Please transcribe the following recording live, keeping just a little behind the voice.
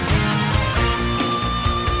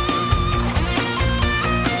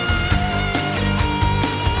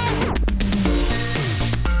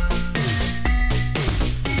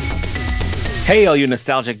Hey, all you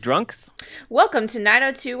nostalgic drunks. Welcome to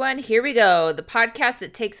 9021 Here We Go, the podcast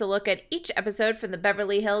that takes a look at each episode from the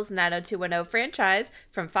Beverly Hills 90210 franchise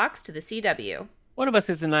from Fox to the CW. One of us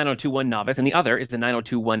is a 9021 novice, and the other is a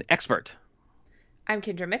 9021 expert. I'm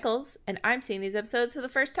Kendra Mickles, and I'm seeing these episodes for the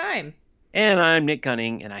first time. And I'm Nick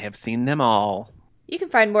Gunning, and I have seen them all. You can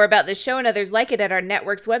find more about this show and others like it at our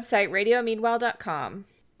network's website, radiomeanwhile.com.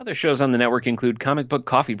 Other shows on the network include Comic Book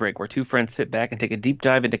Coffee Break, where two friends sit back and take a deep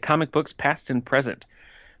dive into comic books past and present.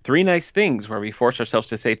 Three Nice Things, where we force ourselves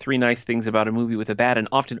to say three nice things about a movie with a bad and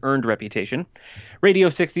often earned reputation. Radio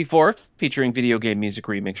 64, featuring video game music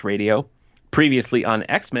remix radio. Previously on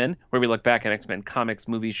X-Men, where we look back at X-Men comics,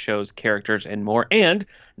 movies, shows, characters, and more. And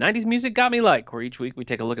 90s Music Got Me Like, where each week we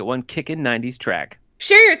take a look at one kickin' 90s track.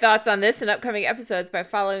 Share your thoughts on this and upcoming episodes by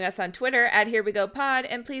following us on Twitter at Here We Go Pod,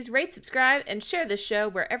 and please rate, subscribe, and share this show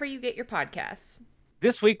wherever you get your podcasts.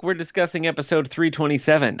 This week we're discussing episode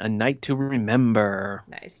 327, A Night to Remember.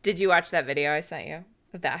 Nice. Did you watch that video I sent you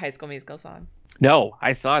of that High School Musical song? No,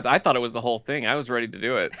 I saw it. I thought it was the whole thing. I was ready to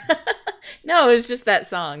do it. No, it was just that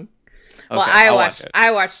song. Okay, well,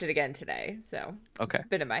 I watched it again today, so okay. It's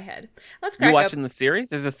been in my head. Let's crack You watching the series?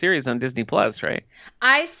 There's a series on Disney Plus, right?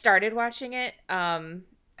 I started watching it. I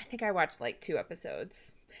think I watched like 2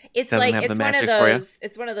 episodes. It's Doesn't like have the it's one magic of for you? those.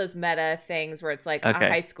 It's one of those meta things where it's like a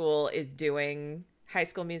high school is doing High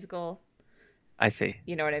School Musical. I see.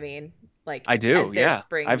 You know what I mean? Like I do. as their Yeah,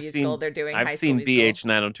 spring musical, they're doing High I've School seen Musical. BH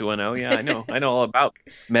 90210. Yeah, I know. I know all about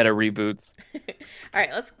meta reboots. All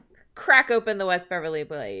right, let's crack open the West Beverly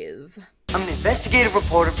Blaze. I'm an investigative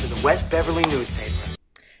reporter for the West Beverly newspaper.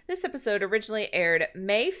 This episode originally aired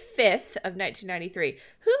May 5th of 1993.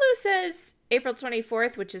 Hulu says April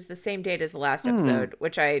 24th, which is the same date as the last episode,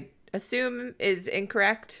 which I assume is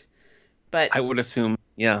incorrect. But I would assume,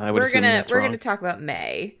 we're gonna talk about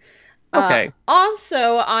May. Okay.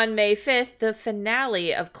 Also on May 5th, the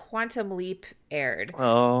finale of Quantum Leap aired.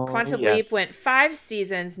 Oh, Quantum yes. Leap went 5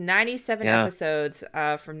 seasons, 97 Yeah. episodes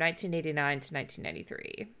from 1989 to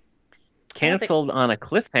 1993. Canceled on a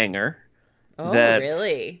cliffhanger. Oh, that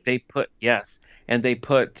really? They put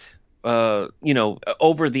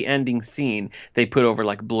over the ending scene, they put over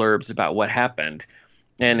like blurbs about what happened.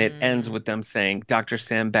 And it ends with them saying, Dr.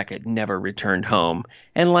 Sam Beckett never returned home.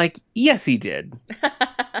 And like, yes, he did.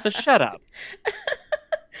 So shut up.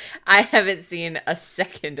 I haven't seen a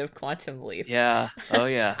second of Quantum Leap. Yeah. Oh,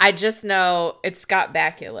 yeah. I just know it's Scott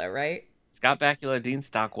Bakula, right? Scott Bakula, Dean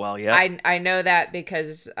Stockwell, yeah. I know that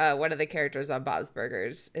because one of the characters on Bob's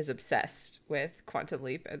Burgers is obsessed with Quantum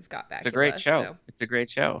Leap and Scott Bakula. It's a great show. So. It's a great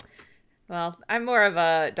show. Well, I'm more of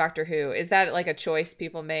a Doctor Who. Is that like a choice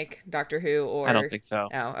people make, Doctor Who or? I don't think so.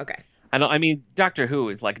 Oh, okay. I mean, Doctor Who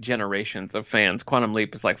is like generations of fans. Quantum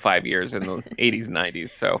Leap is like 5 years in the 80s and 90s.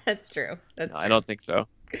 So That's true. That's true. I don't think so.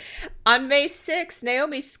 On May 6th,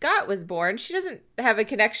 Naomi Scott was born. She doesn't have a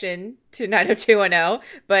connection to 90210,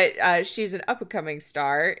 but she's an up-and-coming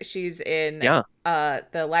star. She's in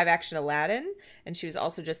the live-action Aladdin, and she was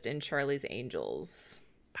also just in Charlie's Angels.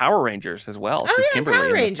 Power Rangers as well. Oh, She's yeah, Kimberly Power in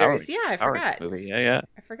the Rangers. Yeah, I Power forgot. Movie. Yeah.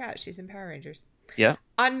 I forgot. She's in Power Rangers. Yeah.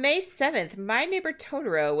 On May 7th, My Neighbor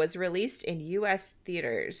Totoro was released in U.S.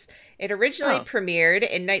 theaters. It originally premiered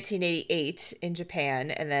in 1988 in Japan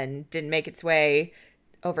and then didn't make its way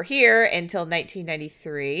over here until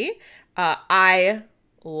 1993. I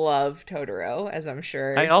love Totoro, as I'm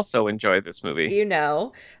sure I also enjoy this movie. you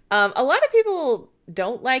know. A lot of people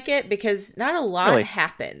don't like it because not a lot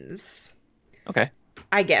happens. Okay.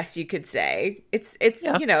 I guess you could say it's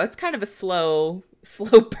Yeah. it's kind of a slow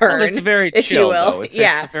burn. Well, it's very if chill, you will. though. It's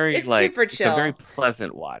Super It's chill. a very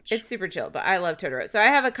pleasant watch. It's super chill, but I love Totoro. So I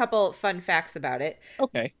have a couple fun facts about it.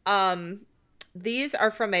 Okay. These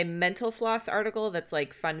are from a Mental Floss article that's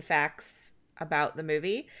like fun facts about the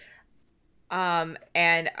movie.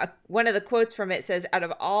 And one of the quotes from it says, out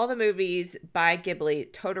of all the movies by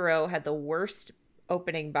Ghibli, Totoro had the worst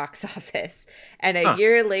opening box office. And a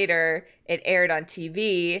year later, it aired on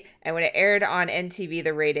TV. And when it aired on NTV,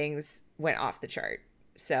 the ratings went off the chart.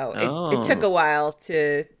 So it took a while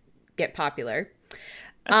to get popular.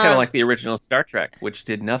 That's kind of like the original Star Trek, which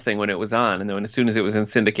did nothing when it was on. And then as soon as it was in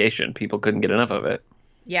syndication, people couldn't get enough of it.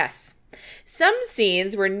 Yes. Some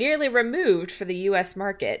scenes were nearly removed for the U.S.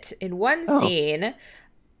 market. In one scene,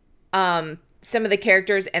 some of the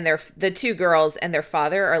characters and the 2 girls and their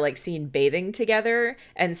father are like seen bathing together.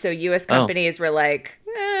 And so U.S. companies were like,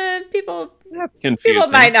 That's confusing.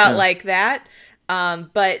 people might not like that.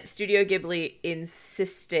 But Studio Ghibli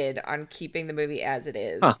insisted on keeping the movie as it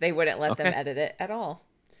is. They wouldn't let them edit it at all.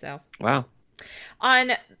 So wow.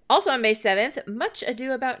 Also on May 7th, Much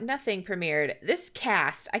Ado About Nothing premiered. This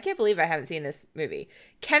cast, I can't believe I haven't seen this movie.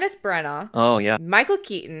 Kenneth Branagh, Oh yeah, Michael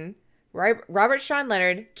Keaton, Robert Sean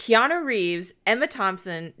Leonard, Keanu Reeves, Emma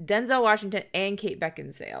Thompson, Denzel Washington, and Kate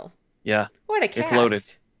Beckinsale. yeah. What a cast. It's loaded.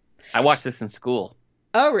 I watched this in school.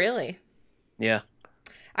 Oh, really? Yeah.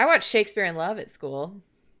 I watched Shakespeare in Love at school.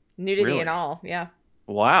 Nudity Really? and all. Yeah.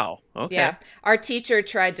 Wow. Okay. Yeah. Our teacher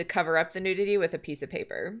tried to cover up the nudity with a piece of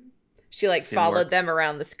paper. She followed work. them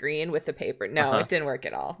around the screen with the paper. No, Uh-huh. it didn't work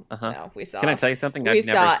at all. Uh-huh. No, we saw. Can I tell you something? We I've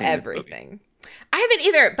never saw seen this movie. everything. I haven't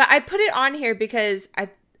either, but I put it on here because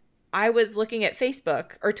I was looking at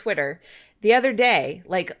Facebook or Twitter the other day,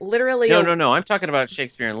 like literally. No. I'm talking about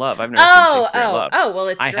Shakespeare in Love. I've never seen Shakespeare in Love. Oh, well,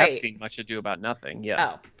 it's I great. have seen Much Ado About Nothing.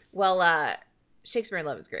 Yeah. Oh, well, Shakespeare in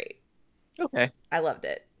Love is great. Okay. I loved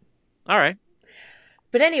it. All right.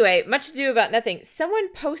 But anyway, Much Ado About Nothing.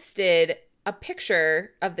 Someone posted a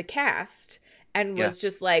picture of the cast and was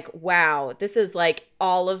just like, wow, this is like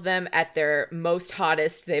all of them at their most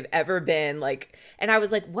hottest they've ever been. Like, and I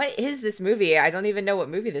was like, what is this movie? I don't even know what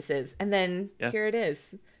movie this is. And then here it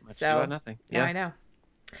is. Much So Ado About Nothing. now Yeah. I know.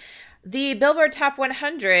 The Billboard Top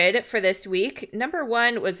 100 for this week. Number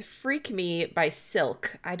 1 was Freak Me by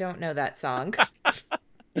Silk. I don't know that song.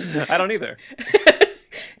 I don't either.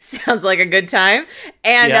 Sounds like a good time.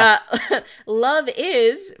 And Love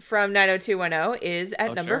Is from 90210 is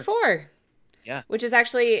at number 4. Yeah. Which is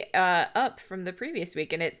actually up from the previous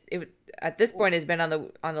week, and it at this point has been on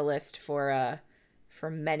the list for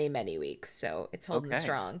many weeks, so it's holding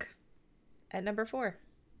strong at number 4.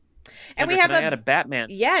 And we have can I add a Batman.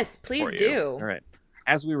 Yes, please for you? do. All right.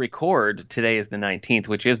 As we record, today is the 19th,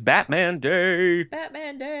 which is Batman Day.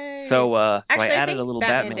 Batman Day. So Actually, I added think a little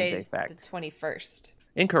Batman Day is fact. the 21st.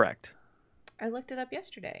 Incorrect. I looked it up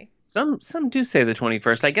yesterday. Some do say the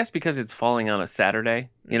 21st. I guess because it's falling on a Saturday,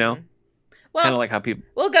 you know? Well, Kind of like how people...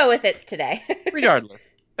 we'll go with it's today.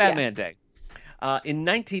 Regardless, Batman Day. In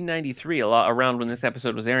 1993, around when this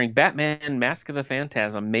episode was airing, Batman Mask of the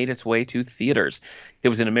Phantasm made its way to theaters. It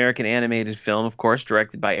was an American animated film, of course,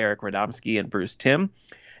 directed by Eric Radomski and Bruce Timm.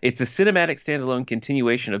 It's a cinematic standalone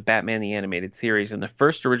continuation of Batman the Animated Series and the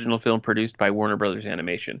first original film produced by Warner Brothers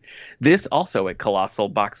Animation. This also a colossal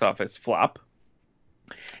box office flop.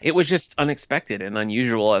 It was just unexpected and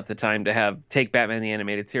unusual at the time to take Batman the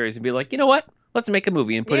Animated Series and be like, you know what? Let's make a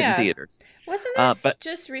movie and put it in theaters. Wasn't this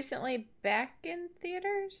just recently back in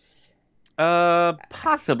theaters?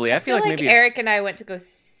 Possibly. I feel like maybe Eric and I went to go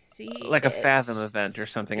see like a Fathom event or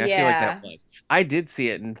something. I feel like that was. I did see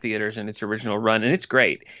it in theaters in its original run, and it's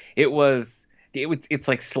great. It's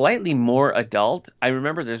like slightly more adult. I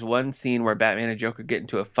remember there's one scene where Batman and Joker get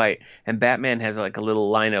into a fight, and Batman has like a little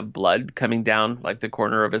line of blood coming down like the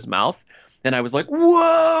corner of his mouth. And I was like,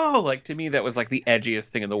 whoa! Like, to me, that was like the edgiest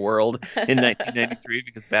thing in the world in 1993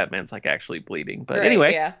 because Batman's like actually bleeding. But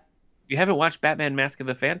anyway, if you haven't watched Batman Mask of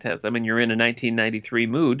the Phantasm and you're in a 1993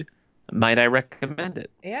 mood, might I recommend it?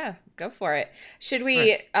 Yeah, go for it. Should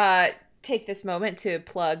we take this moment to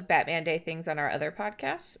plug Batman Day things on our other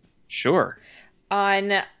podcasts? Sure.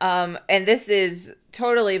 On and this is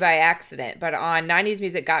totally by accident, but on 90s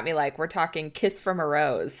Music Got Me Like, we're talking Kiss from a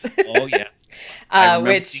Rose. Oh yes. I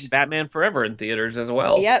remember seeing Batman Forever in theaters as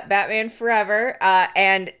well. Yep, Batman Forever.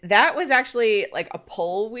 And that was actually like a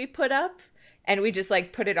poll we put up, and we just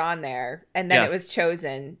like put it on there, and then it was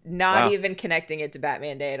chosen, not even connecting it to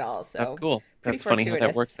Batman Day at all. So that's cool. That's funny how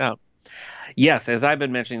that works out. Yes, as I've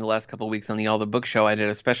been mentioning the last couple of weeks on the All the Book Show, I did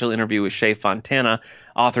a special interview with Shay Fontana,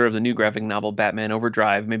 author of the new graphic novel Batman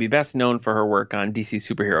Overdrive, maybe best known for her work on DC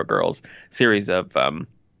Superhero Girls, series of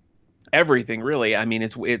everything, really. I mean,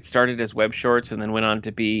 it started as web shorts and then went on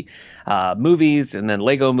to be movies and then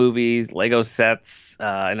Lego movies, Lego sets,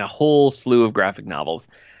 and a whole slew of graphic novels.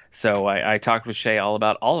 So I talked with Shay all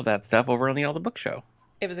about all of that stuff over on the All the Book Show.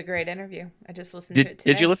 It was a great interview. I just listened to it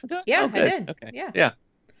today. Did you listen to it? Yeah, I did. Okay. Yeah.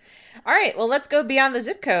 All right, well, let's go beyond the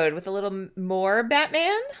zip code with a little more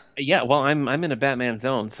Batman. Yeah, well, I'm in a Batman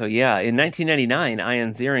zone. So yeah, in 1999,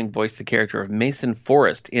 Ian Ziering voiced the character of Mason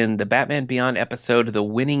Forrest in the Batman Beyond episode The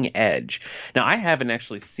Winning Edge. Now, I haven't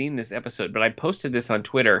actually seen this episode, but I posted this on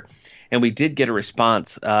Twitter, and we did get a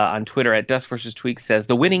response on Twitter at Dust vs. Tweak says,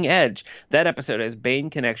 The Winning Edge, that episode has Bane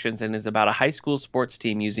connections and is about a high school sports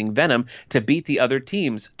team using Venom to beat the other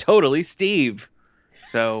teams. Totally Steve.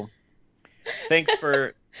 So thanks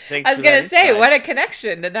for... I was going to say, what a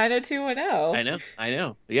connection to 90210. I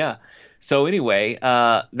know. Yeah. So anyway,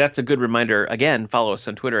 that's a good reminder. Again, follow us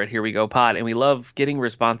on Twitter at Here We Go Pod. And we love getting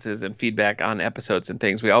responses and feedback on episodes and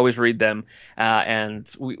things. We always read them. And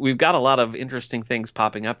we've got a lot of interesting things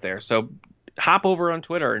popping up there. So hop over on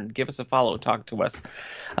Twitter and give us a follow. Talk to us.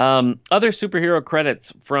 Other superhero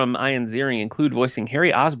credits from Ian Ziering include voicing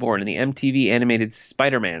Harry Osborn in the MTV animated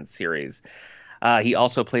Spider-Man series. He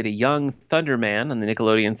also played a young Thunderman on the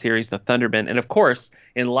Nickelodeon series The Thundermen, and of course,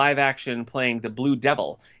 in live action, playing the Blue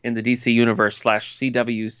Devil in the DC Universe /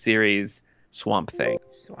 CW series Swamp Thing.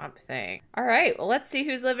 Swamp Thing. All right, well, let's see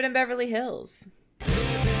who's living in Beverly Hills.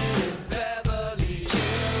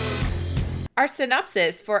 Our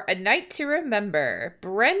synopsis for A Night to Remember.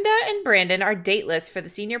 Brenda and Brandon are dateless for the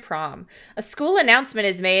senior prom. A school announcement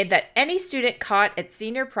is made that any student caught at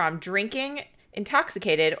senior prom drinking,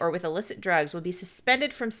 intoxicated, or with illicit drugs will be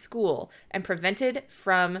suspended from school and prevented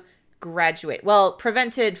from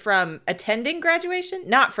prevented from attending graduation,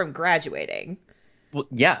 not from graduating. Well,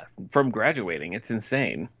 yeah, from graduating. It's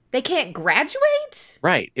insane. They can't graduate?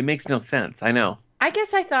 Right. It makes no sense. I know. I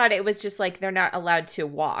guess I thought it was just like they're not allowed to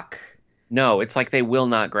walk. No, it's like they will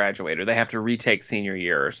not graduate or they have to retake senior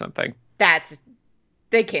year or something.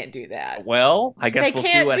 They can't do that. Well, I guess we'll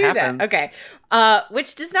see what happens. That. Okay.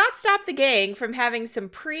 Which does not stop the gang from having some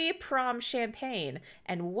pre-prom champagne,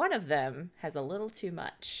 and one of them has a little too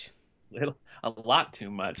much. A lot too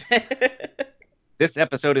much. This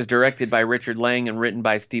episode is directed by Richard Lang and written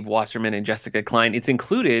by Steve Wasserman and Jessica Klein. It's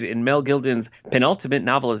included in Mel Gilden's penultimate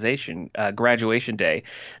novelization, Graduation Day.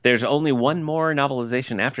 There's only one more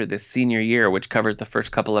novelization after this, Senior Year, which covers the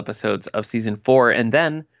first couple episodes of season 4, and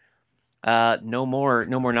then no more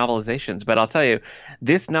novelizations. But I'll tell you,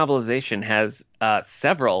 this novelization has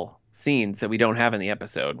several scenes that we don't have in the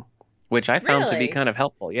episode, which I found to be kind of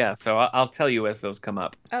helpful. Yeah, so I'll tell you as those come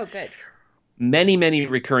up. Oh, good. Many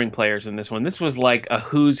recurring players in this one. This was like a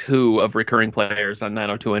who's who of recurring players on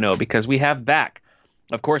 90210 because we have back,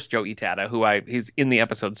 of course, Joe Itada, he's in the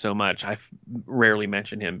episode so much I rarely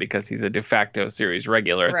mention him because he's a de facto series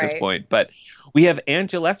regular at this point. But we have Ann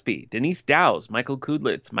Gillespie, Denise Dowse, Michael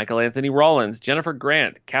Kudlitz, Michael Anthony Rollins, Jennifer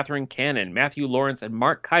Grant, Catherine Cannon, Matthew Lawrence, and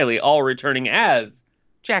Mark Kiley, all returning as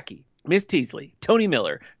Jackie, Miss Teasley, Tony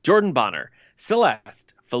Miller, Jordan Bonner,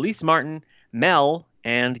 Celeste, Felice Martin, Mel,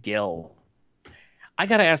 and Gil. I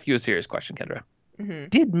got to ask you a serious question, Kendra. Mm-hmm.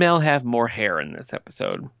 Did Mel have more hair in this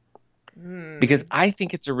episode? Because I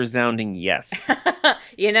think it's a resounding yes.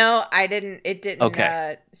 It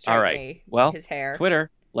didn't strike me. Well, his hair. Twitter,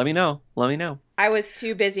 let me know. I was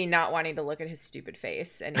too busy not wanting to look at his stupid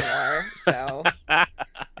face anymore, so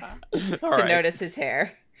to notice his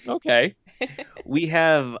hair. Okay. We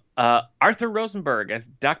have Arthur Rosenberg as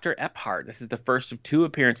Dr. Epphart. This is the first of 2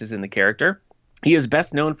 appearances in the character. He is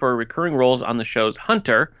best known for recurring roles on the shows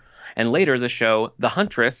Hunter and later the show The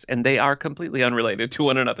Huntress, and they are completely unrelated to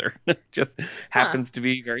one another. Just happens to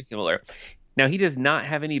be very similar. Now, he does not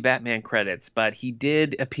have any Batman credits, but he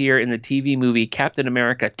did appear in the TV movie Captain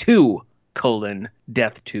America 2,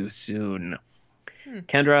 Death Too Soon.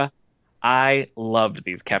 Kendra, I loved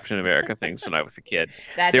these Captain America things when I was a kid.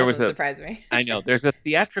 That doesn't surprise me. I know. There's a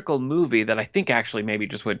theatrical movie that I think actually maybe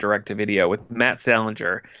just went direct to video with Matt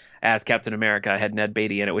Salinger as Captain America. Had Ned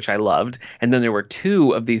Beatty in it, which I loved. And then there were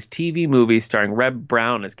 2 of these TV movies starring Reb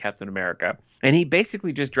Brown as Captain America. And he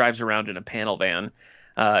basically just drives around in a panel van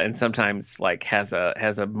and sometimes like has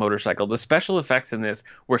a motorcycle. The special effects in this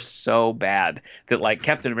were so bad that like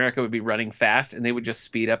Captain America would be running fast and they would just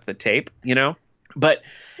speed up the tape, But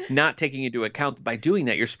not taking into account that by doing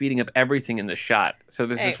that, you're speeding up everything in the shot. So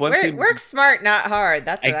this is one scene. Work smart, not hard.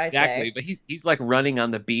 That's what I say. Exactly. But he's like running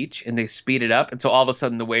on the beach and they speed it up. And so all of a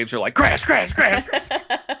sudden the waves are like crash, crash, crash.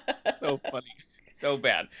 So funny. So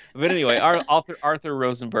bad. But anyway, our Arthur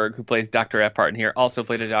Rosenberg, who plays Dr. Epphart in here, also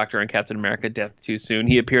played a doctor in Captain America Death Too Soon.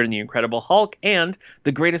 He appeared in The Incredible Hulk and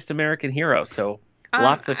The Greatest American Hero. So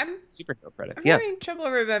lots of superhero credits. I'm having trouble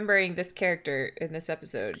remembering this character in this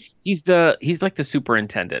episode. He's like the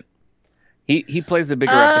superintendent. He plays a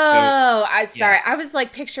bigger episode. Oh, sorry. I was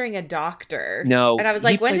like picturing a doctor. No. And I was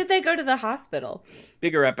like, when did they go to the hospital?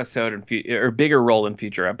 Bigger episode or bigger role in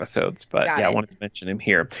future episodes. But I wanted to mention him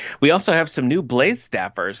here. We also have some new Blaze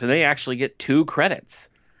staffers, and they actually get 2 credits.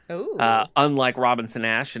 Ooh. Unlike Robinson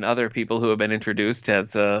Ash and other people who have been introduced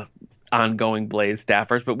as ongoing Blaze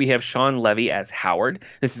staffers, but we have Sean Levy as Howard.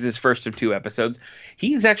 This is his first of 2 episodes.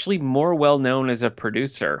 He's actually more well known as a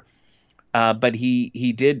producer, but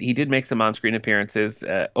he did make some on-screen appearances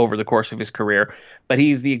over the course of his career. But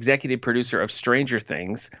he's the executive producer of Stranger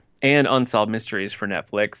Things and Unsolved Mysteries for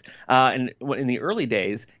Netflix. And in the early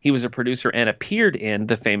days, he was a producer and appeared in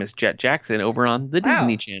the famous Jet Jackson over on the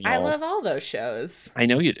Disney Channel. I love all those shows. I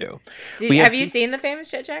know you do. Have you seen the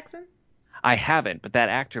famous Jet Jackson? I haven't, but that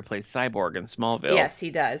actor plays Cyborg in Smallville. Yes, he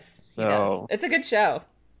does. So it's a good show.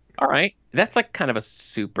 All right. That's like kind of a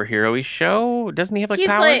superhero-y show. Doesn't he have like He's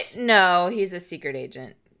powers? no, he's a secret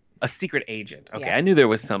agent. A secret agent. Okay, Yeah. I knew there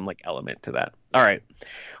was some like element to that. All right.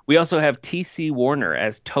 We also have T.C. Warner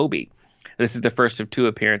as Toby. This is the first of two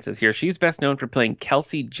appearances here. She's best known for playing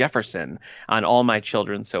Kelsey Jefferson on All My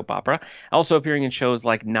Children soap opera, also appearing in shows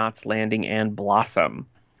like Knots Landing and Blossom.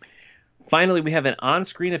 Finally, we have an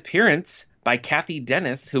on-screen appearance by Kathy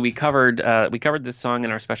Dennis, who we covered. We covered this song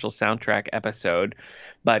in our special soundtrack episode.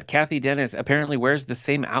 But Kathy Dennis apparently wears the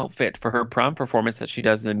same outfit for her prom performance that she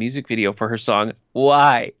does in the music video for her song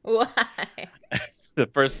 "Why," Why? the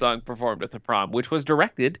first song performed at the prom, which was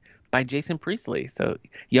directed by Jason Priestley. So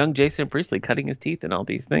young Jason Priestley cutting his teeth and all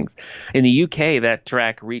these things. In the UK, that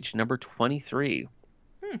track reached number 23.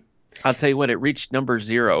 I'll tell you what, it reached number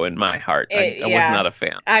 0 in my heart. I was not a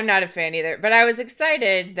fan. I'm not a fan either, but I was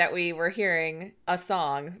excited that we were hearing a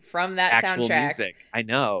song from that Actual soundtrack. Music. I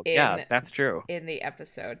know. Yeah, that's true. In the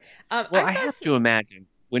episode. Well, I have to imagine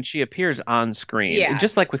when she appears on screen, Yeah.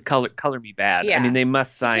 just like with Color Me Bad, Yeah. I mean, they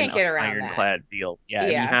must sign can't get around that. ironclad deals. Yeah,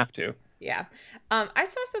 you have to. Yeah. I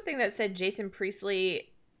saw something that said Jason Priestley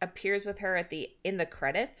appears with her in the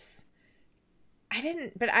credits. I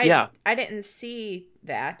didn't see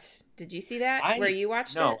that. Did you see that where you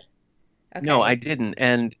watched it? Okay. No, I didn't.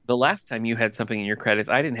 And the last time you had something in your credits,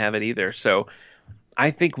 I didn't have it either. So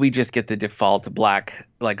I think we just get the default black,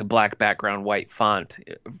 like a black background, white font.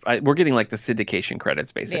 We're getting like the syndication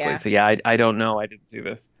credits basically. Yeah. So yeah, I don't know. I didn't see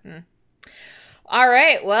this. All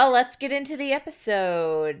right, well, let's get into the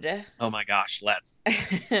episode. Oh my gosh, let's.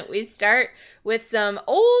 We start with some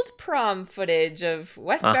old prom footage of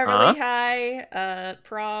West Beverly High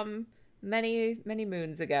prom many, many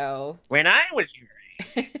moons ago. When I was your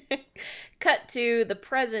age. Cut to the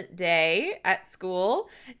present day at school.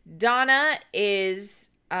 Donna and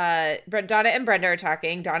Brenda are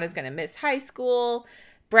talking. Donna's going to miss high school.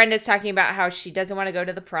 Brenda's talking about how she doesn't want to go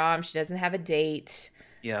to the prom. She doesn't have a date.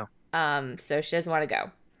 Yeah. So she doesn't want to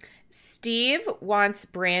go. Steve wants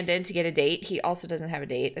Brandon to get a date. He also doesn't have a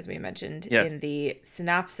date, as we mentioned in the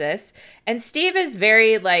synopsis. And Steve is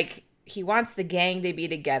very like, he wants the gang to be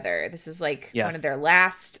together. This is like one of their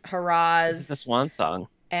last hurrahs. This is the swan song.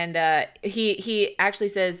 And he actually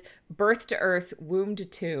says birth to earth, womb to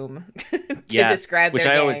tomb to describe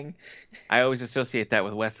their gang. I always associate that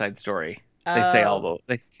with West Side Story. They say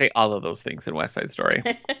all of those things in West Side Story.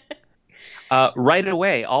 Right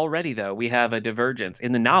away, already, though, we have a divergence.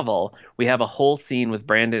 In the novel, we have a whole scene with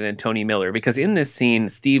Brandon and Tony Miller, because in this scene,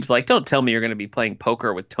 Steve's like, don't tell me you're going to be playing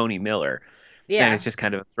poker with Tony Miller. Yeah. And it's just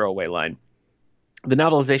kind of a throwaway line. The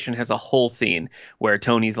novelization has a whole scene where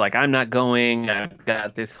Tony's like, I'm not going. I've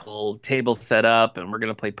got this whole table set up and we're going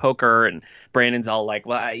to play poker. And Brandon's all like,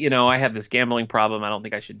 well, I have this gambling problem. I don't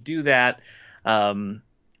think I should do that.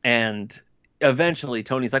 And eventually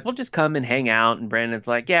Tony's like, well, just come and hang out. And Brandon's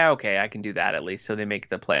like, yeah, okay, I can do that at least. So they make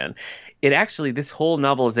the plan. This whole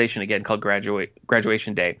novelization, again, called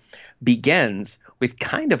Graduation Day, begins with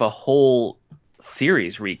kind of a whole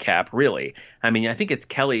series recap, really. I mean, I think it's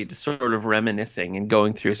Kelly just sort of reminiscing and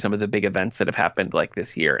going through some of the big events that have happened like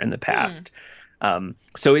this year in the past.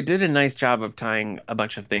 So it did a nice job of tying a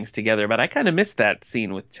bunch of things together, but I kind of missed that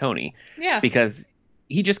scene with Tony. Yeah. Because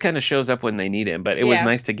he just kind of shows up when they need him, but it was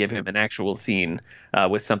nice to give him an actual scene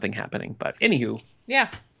with something happening. But anywho. Yeah.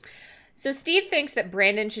 So Steve thinks that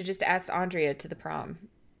Brandon should just ask Andrea to the prom.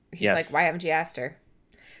 He's like, why haven't you asked her?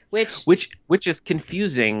 Which is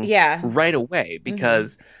confusing right away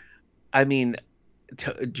because, I mean,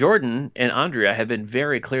 Jordan and Andrea have been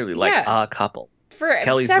very clearly like a couple. For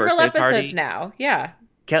Kelly's several birthday episodes party. now. Yeah.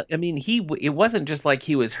 I mean, it wasn't just like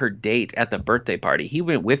he was her date at the birthday party. He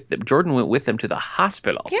went with them. Jordan went with them to the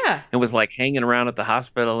hospital. Yeah. And was like hanging around at the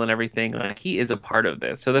hospital and everything. Like, he is a part of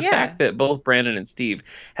this. So the fact that both Brandon and Steve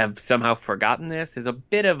have somehow forgotten this is a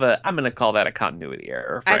bit of I'm going to call that a continuity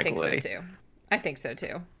error, frankly. I think so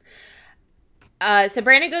too. So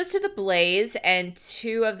Brandon goes to the Blaze, and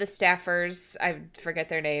two of the staffers, I forget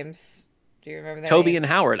their names. Do you remember their Toby names?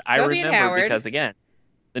 and Howard. I Toby and remember Howard. because, again,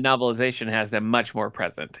 the novelization has them much more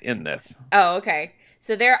present in this. Oh, okay.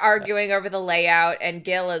 So they're arguing over the layout, and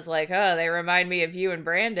Gil is like, oh, they remind me of you and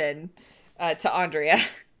Brandon, to Andrea.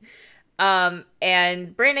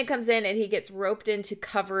 And Brandon comes in, and he gets roped into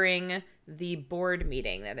covering the board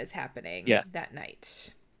meeting that is happening that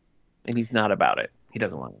night. And he's not about it. He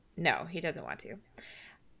doesn't want it. No, he doesn't want to.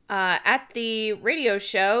 At the radio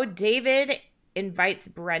show, David invites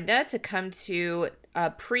Brenda to come to a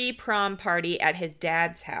pre-prom party at his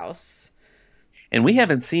dad's house. And we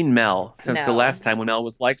haven't seen Mel since the last time when Mel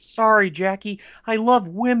was like, sorry, Jackie, I love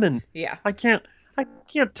women. Yeah. I can't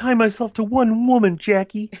tie myself to one woman,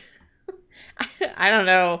 Jackie. I don't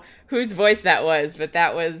know whose voice that was, but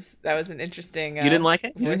that was an interesting. You didn't like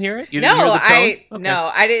it? You voice. didn't hear it? You no, didn't hear the tone? Okay.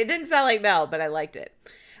 no, it didn't sound like Mel, but I liked it.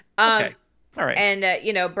 Okay. All right.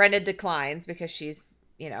 And Brenda declines because she's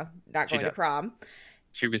not She going to does. prom.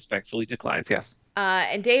 She respectfully declines. Yes.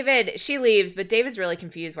 And she leaves, but David's really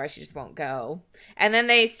confused why she just won't go. And then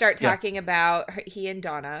they start talking about, he and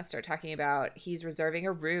Donna start talking about he's reserving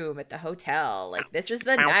a room at the hotel. Like, this is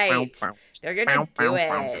the night. They're going to do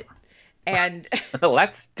it. And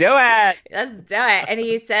let's do it. Let's do it. And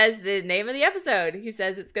he says the name of the episode. He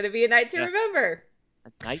says it's going to be A Night to Remember.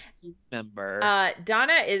 A Night to Remember.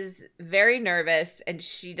 Donna is very nervous, and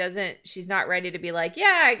she's not ready to be like,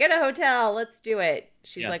 yeah, get a hotel. Let's do it.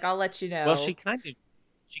 She's like, I'll let you know. Well, she kind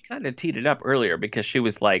of teed it up earlier because she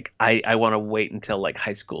was like, I want to wait until like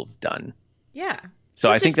high school's done. Yeah.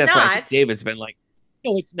 So I think that's why I think David's been like,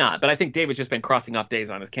 no, it's not. But I think David's just been crossing off days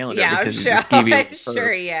on his calendar. Yeah, because I'm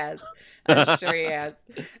sure he has. I'm sure he has.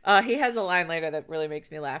 He has a line later that really makes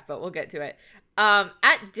me laugh, but we'll get to it. At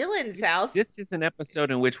Dylan's house. This is an episode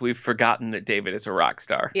in which we've forgotten that David is a rock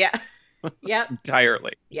star. Yeah. Yep.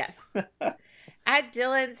 Entirely. Yes. At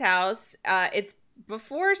Dylan's house, it's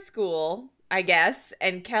before school, I guess,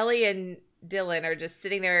 and Kelly and Dylan are just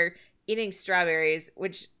sitting there eating strawberries,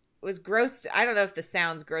 which was gross. I don't know if the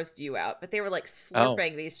sounds grossed you out, but they were like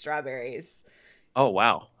slurping these strawberries. Oh,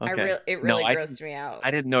 wow. Okay. It really grossed me out.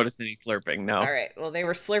 I didn't notice any slurping, no. All right. Well, they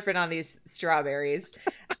were slurping on these strawberries.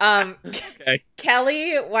 Okay.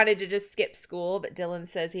 Kelly wanted to just skip school, but Dylan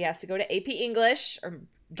says he has to go to AP English or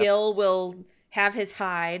Gil will have his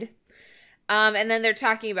hide. And then they're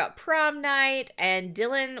talking about prom night, and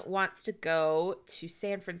Dylan wants to go to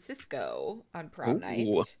San Francisco on prom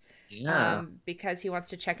night. Yeah. Because he wants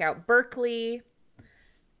to check out Berkeley.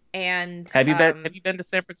 And have you been to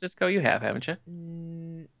San Francisco? You have, haven't you?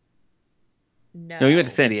 No, you went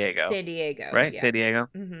to San Diego. San Diego, right? Yeah. San Diego.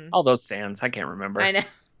 Mm-hmm. All those sands, I can't remember. I know.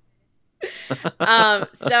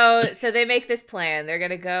 So they make this plan. They're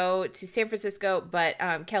gonna go to San Francisco, but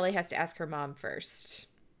Kelly has to ask her mom first.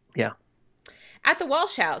 Yeah. At the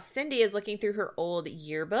Walsh house, Cindy is looking through her old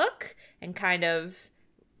yearbook and kind of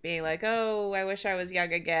being like, "Oh, I wish I was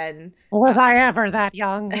young again." Was I ever that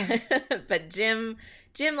young? But Jim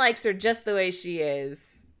likes her just the way she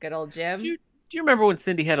is. Good old Jim. Do you remember when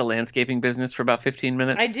Cindy had a landscaping business for about 15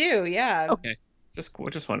 minutes? I do, yeah. Okay. Just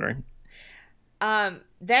wondering.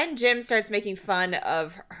 Then Jim starts making fun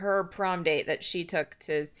of her prom date that she took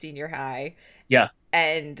to senior high. Yeah.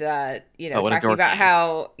 And talking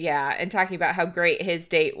about how great his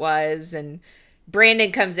date was, and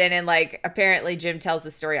Brandon comes in and like apparently Jim tells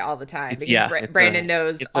the story all the time because Brandon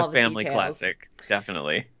knows all the details. It's a family classic,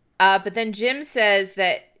 definitely. But then Jim says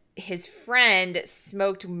that his friend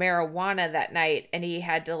smoked marijuana that night and he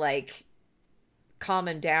had to like calm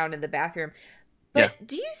him down in the bathroom. But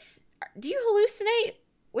do you hallucinate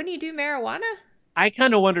when you do marijuana? I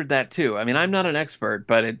kind of wondered that too. I mean, I'm not an expert,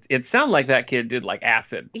 but it sounded like that kid did like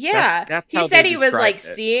acid. Yeah. That's he said he was like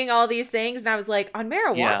seeing all these things, and I was like, on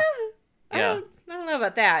marijuana? Yeah. I don't know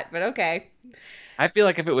about that, but okay. I feel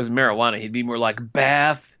like if it was marijuana, he'd be more like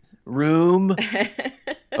bath, room,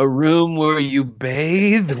 a room where you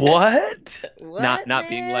bathe. What? Not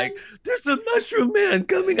being like, there's a mushroom man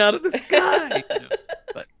coming out of the sky.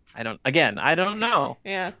 But I don't know.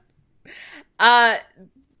 Yeah.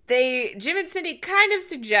 Jim and Cindy kind of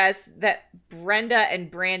suggest that Brenda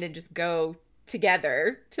and Brandon just go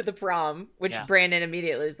together to the prom, which Brandon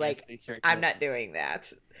immediately is like, I'm not doing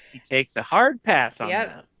that. He takes a hard pass on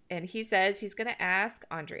that. And he says he's going to ask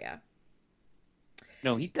Andrea.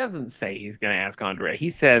 No, he doesn't say he's going to ask Andrea. He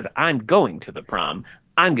says, I'm going to the prom.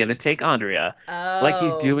 I'm going to take Andrea. Oh. Like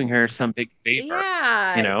he's doing her some big favor.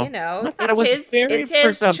 Yeah.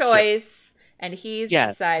 It's his choice. And he's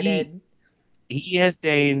decided. He has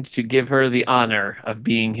deigned to give her the honor of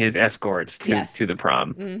being his escort to the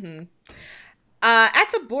prom. Mm-hmm. At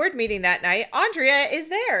the board meeting that night, Andrea is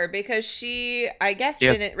there because she, I guess,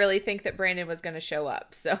 didn't really think that Brandon was going to show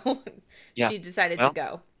up. So she decided to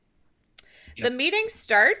go. The meeting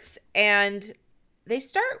starts, and they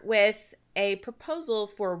start with a proposal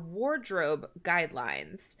for wardrobe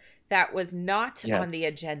guidelines that was not on the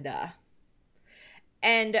agenda.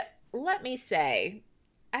 And let me say,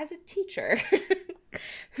 as a teacher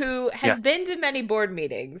who has been to many board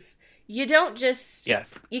meetings, you don't just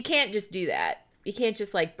you can't just do that. You can't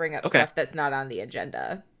just like bring up stuff that's not on the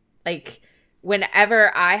agenda. Like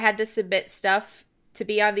whenever I had to submit stuff to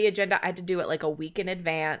be on the agenda, I had to do it like a week in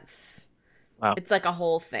advance. Wow. It's like a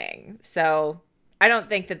whole thing. So I don't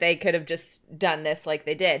think that they could have just done this like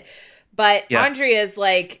they did. But Andrea's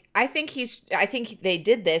like, I think they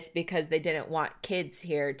did this because they didn't want kids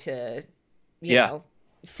here to you know,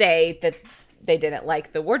 say that they didn't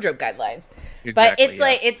like the wardrobe guidelines. Exactly, but it's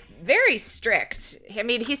like, it's very strict. I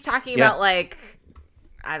mean, he's talking about like,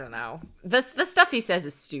 I don't know. The stuff he says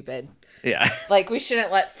is stupid. Yeah. Like, we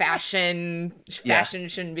shouldn't let fashion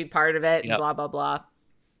shouldn't be part of it, and blah, blah, blah.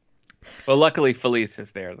 Well, luckily Felice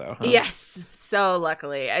is there, though. Huh? Yes, so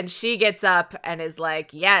luckily. And she gets up and is like,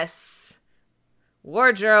 yes,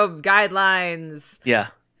 wardrobe guidelines. Yeah.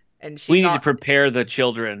 And she's we need to prepare the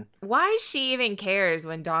children. Why she even cares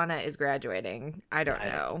when Donna is graduating? I don't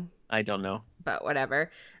know. I don't know. But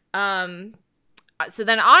whatever. So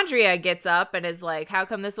then Andrea gets up and is like, how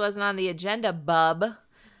come this wasn't on the agenda, bub?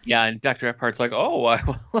 Yeah, and Dr. Epphart's like, oh, I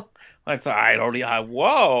don't,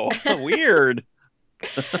 whoa, weird.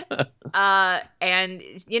 And,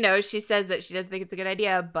 you know, she says that she doesn't think it's a good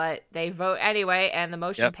idea, but they vote anyway, and the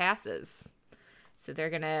motion passes. So they're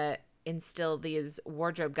going to instill these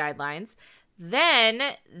wardrobe guidelines. Then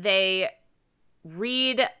they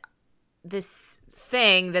read this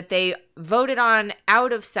thing that they voted on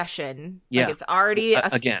out of session. Yeah. Like, it's already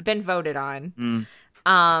been voted on.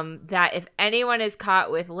 That if anyone is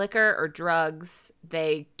caught with liquor or drugs,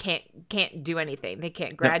 they can't do anything. They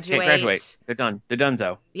can't graduate. Can't graduate. They're done. They're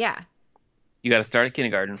donezo. Yeah. You got to start at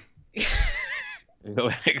kindergarten. Go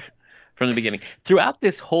back from the beginning. Throughout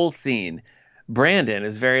this whole scene, Brandon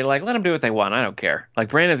is very like, let them do what they want. I don't care. Like,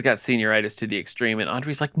 Brandon's got senioritis to the extreme, and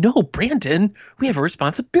Andre's like, no, Brandon, we have a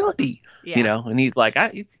responsibility. Yeah. You know, and he's like,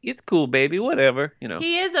 it's cool, baby, whatever. You know,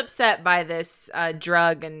 he is upset by this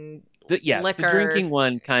drug and liquor. The drinking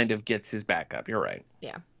one kind of gets his back up. You're right.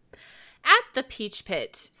 Yeah. At the Peach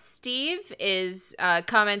Pit, Steve is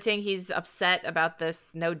commenting he's upset about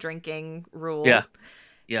this no drinking rule. Yeah.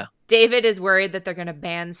 Yeah. David is worried that they're going to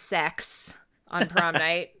ban sex on prom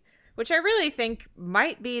night, which I really think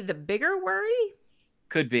might be the bigger worry.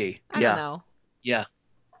 Could be. I don't know. Yeah.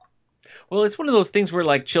 Well, it's one of those things where,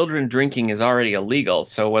 like, children drinking is already illegal.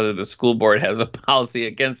 So whether the school board has a policy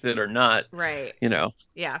against it or not, right? You know.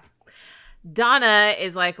 Yeah. Donna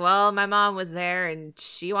is like, well, my mom was there and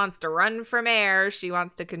she wants to run for mayor. She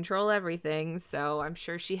wants to control everything. So I'm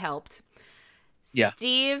sure she helped. Yeah.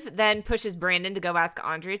 Steve then pushes Brandon to go ask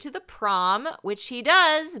Andrea to the prom, which he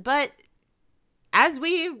does. But as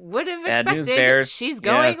we would have expected, she's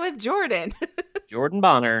going with Jordan. Jordan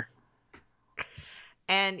Bonner.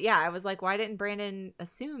 And yeah, I was like, why didn't Brandon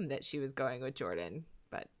assume that she was going with Jordan?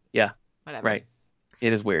 But yeah, whatever. Right.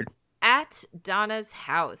 It is weird. At Donna's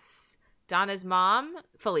house, Donna's mom,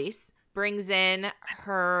 Felice, brings in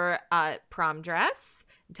her prom dress.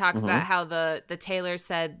 Talks about how the tailor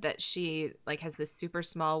said that she like has this super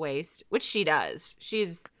small waist, which she does.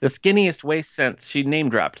 She's the skinniest waist since she name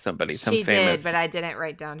dropped somebody. She famous. Did, but I didn't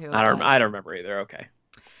write down who. I don't remember either. Okay.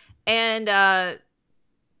 And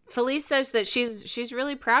Felice says that she's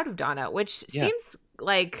really proud of Donna, which seems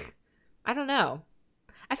like, I don't know.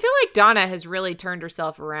 I feel like Donna has really turned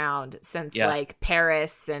herself around since like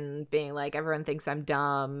Paris and being like, everyone thinks I'm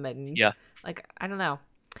dumb and like, I don't know.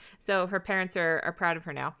 So her parents are proud of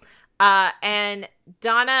her now. And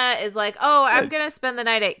Donna is like, oh, I'm going to spend the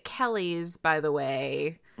night at Kelly's, by the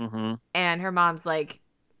way. Mm-hmm. And her mom's like,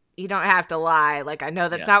 you don't have to lie. Like, I know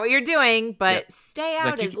that's not what you're doing, but stay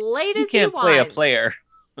out as late as you want. You can't play a player.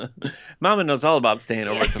 Mama knows all about staying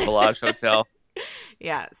over at the Village Hotel.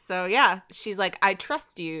 Yeah. So, yeah, she's like, I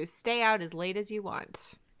trust you. Stay out as late as you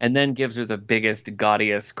want. And then gives her the biggest,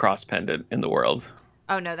 gaudiest cross pendant in the world.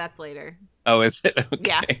 Oh, no, that's later. Oh, is it? Okay.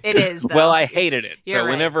 Yeah, it is, though. Well, I hated it. You're so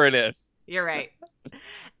right. Whenever it is. You're right.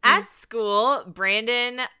 At school,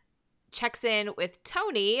 Brandon checks in with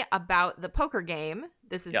Tony about the poker game.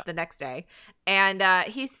 This is the next day. And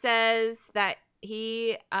he says that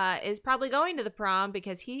he is probably going to the prom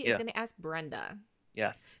because he is going to ask Brenda.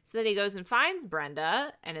 Yes. So then he goes and finds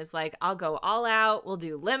Brenda and is like, I'll go all out. We'll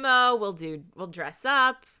do limo. We'll dress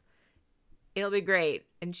up. It'll be great.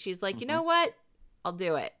 And she's like, you know what? I'll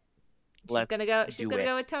do it. She's gonna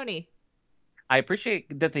go with Tony. I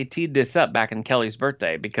appreciate that they teed this up back in Kelly's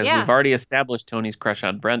birthday because we've already established Tony's crush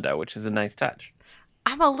on Brenda, which is a nice touch.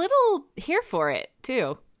 I'm a little here for it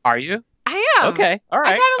too. Are you? I am. Okay. All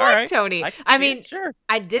right. I kind of like Tony. I mean, sure.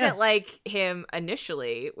 I didn't like him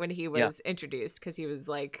initially when he was introduced because he was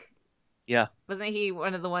like, wasn't he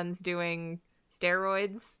one of the ones doing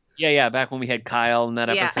steroids? Yeah. Back when we had Kyle in that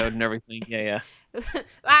episode and everything. Yeah.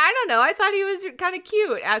 I don't know. I thought he was kind of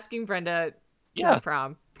cute asking Brenda to the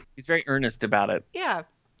prom. He's very earnest about it. Yeah.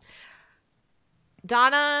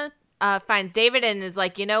 Donna finds David and is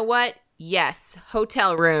like, you know what? Yes,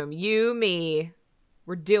 hotel room. You, me.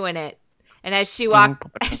 We're doing it. And as she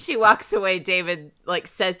walks away, David like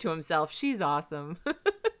says to himself, "She's awesome," which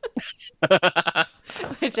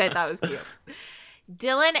I thought was cute.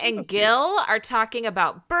 Dylan and Gil are talking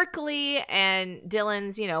about Berkeley, and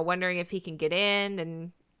Dylan's, wondering if he can get in,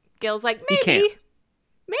 and Gil's like, maybe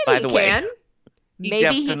By the he way, can. Maybe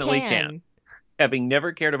definitely he can. Having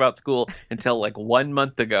never cared about school until like 1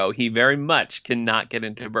 month ago, he very much cannot get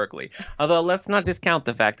into Berkeley. Although let's not discount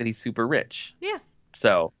the fact that he's super rich. Yeah.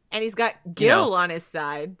 So. And he's got Gil on his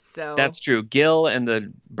side. So that's true. Gil and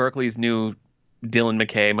the Berkeley's new Dylan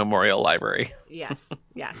McKay Memorial Library. Yes.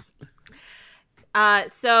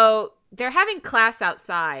 So they're having class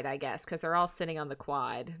outside, I guess, because they're all sitting on the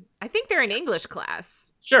quad. I think they're in English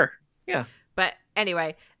class. Sure. Yeah. But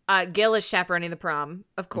anyway, Gil is chaperoning the prom,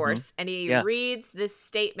 of course, and he reads this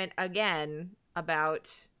statement again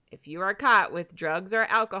about if you are caught with drugs or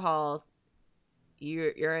alcohol,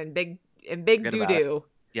 you're in big doo-doo.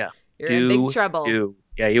 Yeah. You're in big trouble.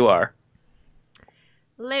 Yeah, you are.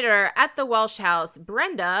 Later, at the Welsh house,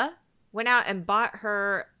 Brenda went out and bought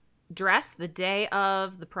her dress the day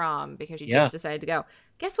of the prom because she just decided to go.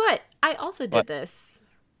 Guess what? I also did this.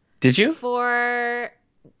 Did you? For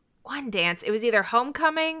one dance. It was either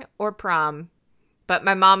homecoming or prom. But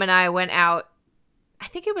my mom and I went out. I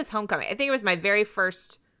think it was homecoming. I think it was my very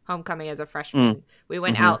first homecoming as a freshman. We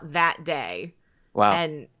went out that day. Wow.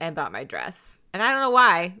 And bought my dress. And I don't know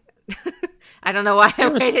why. I don't know why I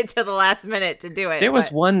waited till the last minute to do it. There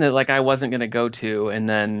was one that like I wasn't going to go to, and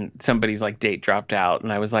then somebody's like date dropped out,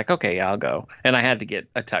 and I was like, okay, yeah, I'll go. And I had to get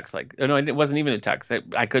a tux. Like, no, it wasn't even a tux.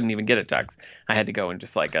 I couldn't even get a tux. I had to go in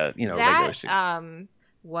just like a regular suit.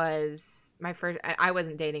 Was my first. I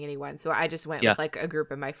wasn't dating anyone, so I just went with like a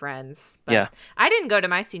group of my friends. But yeah, I didn't go to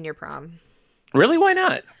my senior prom. Really? Why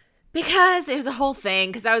not? Because it was a whole thing.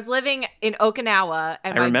 Because I was living in Okinawa,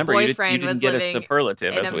 and my boyfriend was living. Get a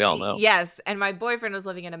superlative, as we all know. Yes, and my boyfriend was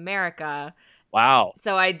living in America. Wow.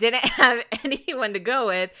 So I didn't have anyone to go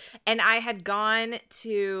with, and I had gone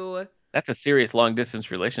to. That's a serious long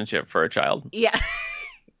distance relationship for a child. Yeah.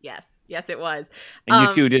 Yes, it was. And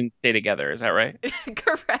you two didn't stay together, is that right?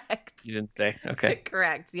 Correct. You didn't stay? Okay.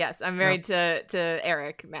 Correct. Yes, I'm married to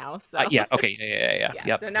Eric now. So. Yeah. Okay. Yeah.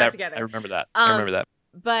 Yep. So not together. I remember that.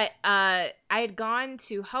 But I had gone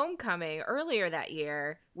to homecoming earlier that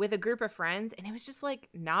year with a group of friends, and it was just like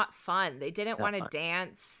not fun. They didn't want to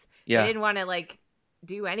dance. Yeah. They didn't want to like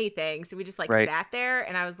do anything. So we just like sat there,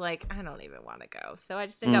 and I was like, I don't even want to go. So I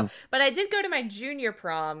just didn't go. But I did go to my junior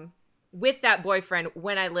prom with that boyfriend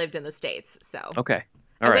when I lived in the States. So okay.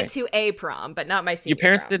 I went to a prom, but not my senior. Your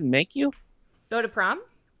parents prom. didn't make you go to prom?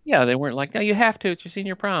 Yeah, they weren't like, no, you have to. It's your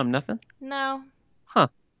senior prom. Nothing. No. Huh.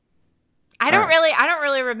 I don't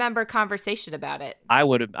really remember conversation about it. I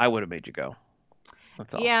would have made you go.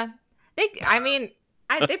 That's all. Yeah. They probably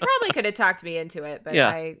could have talked me into it, but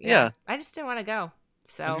I just didn't want to go.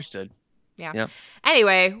 So understood. Yeah. Yep.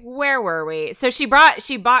 Anyway, where were we? So she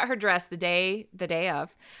bought her dress the day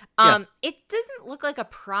of. It doesn't look like a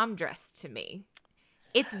prom dress to me.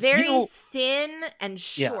 It's very thin and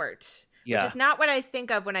short, which is not what I think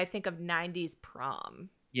of when I think of 90s prom.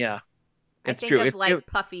 Yeah. It's true. Of like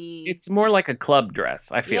puffy. It's more like a club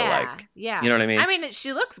dress, I feel like. Yeah. You know what I mean? I mean,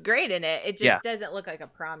 she looks great in it. It just doesn't look like a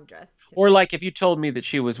prom dress. Or like if you told me that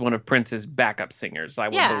she was one of Prince's backup singers, I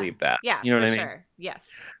would believe that. Yeah, you know what I mean? Sure. Yes.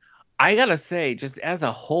 I gotta say, just as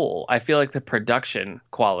a whole, I feel like the production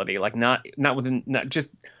quality, like not just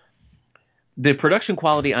the production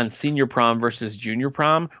quality on senior prom versus junior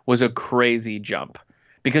prom was a crazy jump.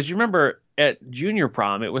 Because you remember at junior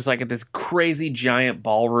prom, it was like at this crazy giant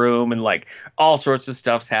ballroom and like all sorts of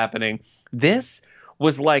stuff's happening. This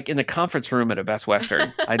was like in the conference room at a Best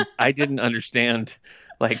Western. I didn't understand.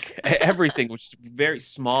 Like everything was very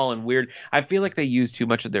small and weird. I feel like they used too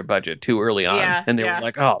much of their budget too early on, and they were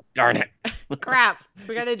like, "Oh, darn it! Crap,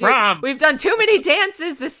 we gotta do prom. We've done too many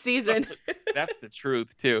dances this season." That's the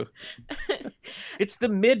truth too. It's the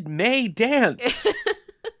mid-May dance.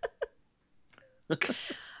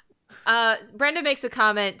 Brenda makes a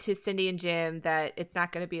comment to Cindy and Jim that it's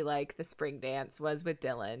not going to be like the spring dance was with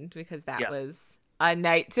Dylan because that was a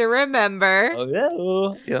night to remember.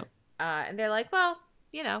 Oh yeah. And they're like, well,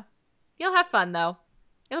 you'll have fun though.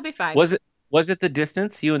 It'll be fine. Was it the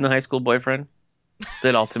distance, you and the high school boyfriend,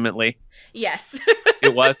 that ultimately? Yes.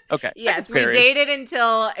 It was? Okay. Yes, we dated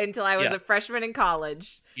until I was a freshman in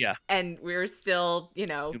college. Yeah. And we were still,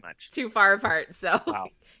 too far apart. So, wow.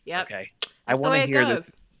 Yep. Okay. I want to hear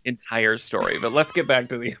this entire story, but let's get back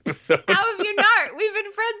to the episode. How have you not? We've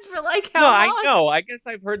been friends for like how long? I know. I guess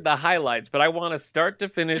I've heard the highlights, but I want a start to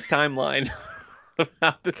finish timeline of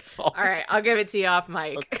how this all right, I'll give it to you off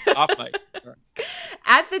mic. Okay, off mic. Right.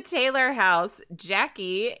 At the Taylor house,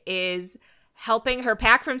 Jackie is helping her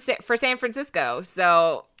pack for San Francisco.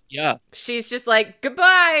 So Yeah. she's just like,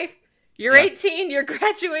 goodbye. You're Yeah. 18. You're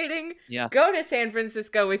graduating. Yeah. Go to San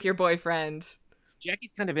Francisco with your boyfriend.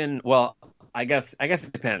 Jackie's kind of in, well, I guess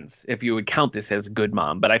it depends if you would count this as good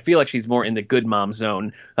mom, but I feel like she's more in the good mom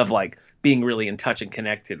zone of like being really in touch and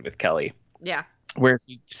connected with Kelly. Yeah. Whereas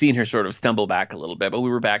we've seen her sort of stumble back a little bit, but we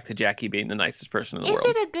were back to Jackie being the nicest person in the world.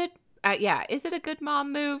 Is it a good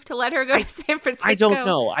mom move to let her go to San Francisco? I don't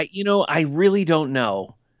know. I really don't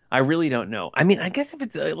know. I mean, I guess if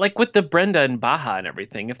it's like with the Brenda and Baja and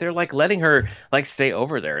everything, if they're like letting her like stay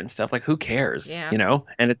over there and stuff, like who cares? Yeah. You know?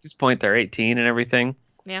 And at this point they're 18 and everything.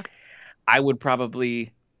 Yeah. I would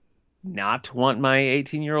probably not want my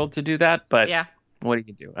 18-year-old to do that, but Yeah. what do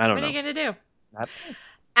you do? I don't know. What are you going to do? That's-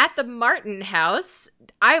 At the Martin house,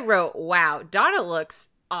 I wrote, wow, Donna looks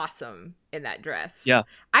awesome in that dress. Yeah.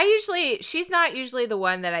 She's not usually the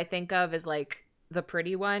one that I think of as like the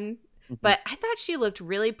pretty one, but I thought she looked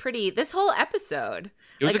really pretty this whole episode.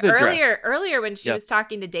 It was like a good dress. earlier when she Yeah. was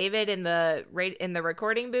talking to David in the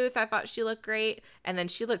recording booth, I thought she looked great, and then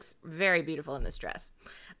she looks very beautiful in this dress.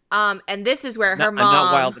 And this is where her mom. I'm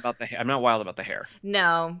not wild about the hair. I'm not wild about the hair.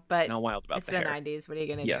 No, but Not wild about it's the the hair. 90s. What are you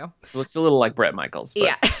gonna Yeah. do? It looks a little like Bret Michaels.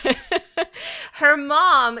 But Yeah. Her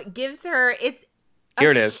mom gives her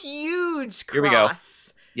Here it is. Huge Here we go.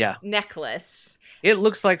 cross Yeah. necklace. It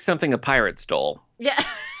looks like something a pirate stole. Yeah.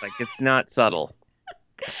 Like it's not subtle.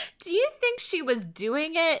 Do you think she was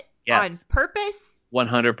doing it Yes. on purpose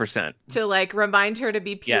 100%. to like remind her to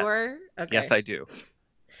be Yes. pure? Okay. Yes, I do.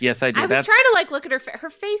 Yes, I do. I was That's trying to like look at her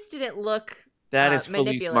face didn't look that is Felice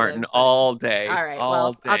manipulative, Martin but- all day. All right, all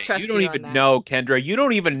well, day. I'll trust you don't you on even that. know, Kendra. You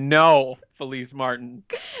don't even know Felice Martin.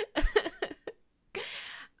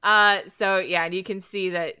 So yeah, and you can see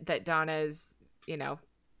that Donna's,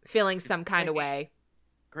 feeling some kind of way.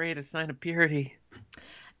 Great, a sign of purity.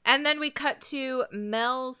 And then we cut to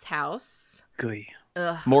Mel's house. Gooey.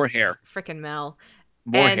 Ugh, More hair. Frickin' Mel.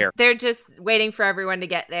 More and hair. they're just waiting for everyone to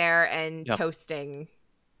get there and Yep. toasting.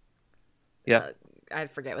 Yeah. I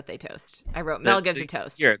forget what they toast. I wrote Mel gives a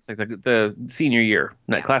toast. Year. It's like the senior year,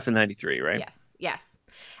 Yeah. class of 93, right? Yes.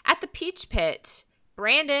 At the Peach Pit,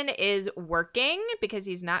 Brandon is working because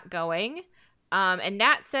he's not going. And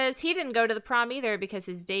Nat says he didn't go to the prom either because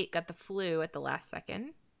his date got the flu at the last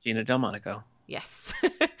second. Gina Delmonico. Yes.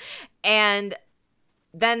 And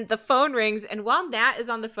then the phone rings, and while Nat is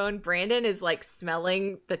on the phone, Brandon is like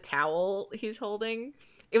smelling the towel he's holding.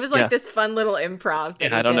 It was like Yeah. this fun little improv. That Yeah,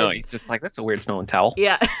 he I don't know. did. He's just like, that's a weird smelling towel.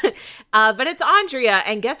 Yeah. But it's Andrea,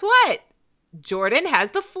 and guess what? Jordan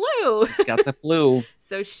has the flu. He's got the flu.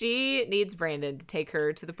 So she needs Brandon to take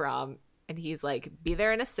her to the prom, and he's like, be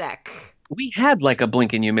there in a sec. We had like a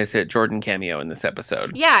blink and you miss it Jordan cameo in this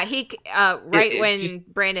episode. Yeah, he right It when just-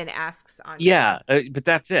 Brandon asks Andrea. Yeah, but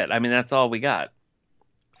that's it. I mean, that's all we got.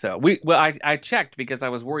 So I checked because I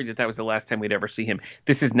was worried that was the last time we'd ever see him.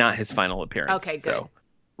 This is not his final appearance. Okay, good. So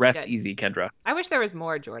rest Good. easy, Kendra. I wish there was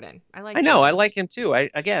more Jordan. I like. I know. Jordan. I like him too.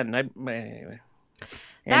 Anyway.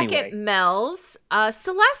 Back at Mel's,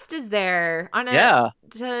 Celeste is there on a Yeah.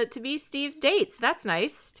 to be Steve's date. So that's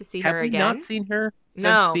nice to see Have her we again. not seen her since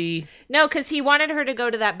No. the? No, because he wanted her to go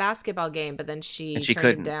to that basketball game, but then she And she turned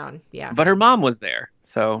him couldn't. down. Yeah. But her mom was there,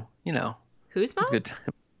 so Whose it mom? was a good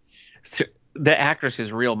time. So, the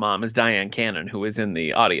actress's real mom is Diane Cannon, who was in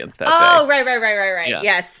the audience that Oh, day. right. Yeah.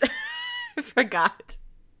 Yes. I forgot.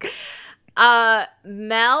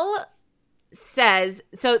 Mel says,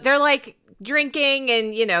 so they're like drinking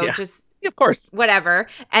and, Yeah. just Yeah, of course. whatever.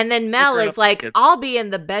 And then Mel Figure it is out, like, kids. I'll be in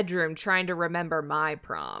the bedroom trying to remember my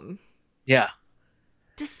prom. Yeah.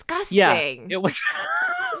 Disgusting. Yeah. It was.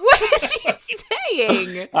 What is he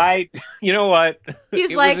saying? You know what? He's It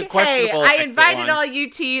was like, a hey, questionable I exit invited line. all you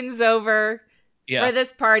teens over Yeah. for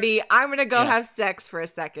this party. I'm going to go Yeah. have sex for a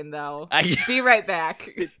second, though. I- Be right back.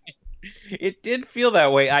 It did feel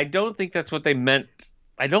that way. I don't think that's what they meant.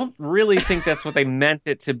 I don't really think that's what they meant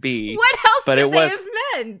it to be. What else But could it they was- have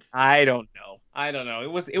meant? I don't know. It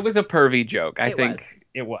was a pervy joke. I It think was.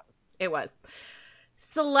 it was. It was.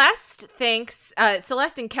 Celeste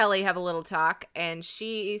and Kelly have a little talk, and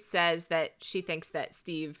she says that she thinks that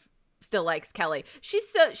Steve still likes Kelly. She's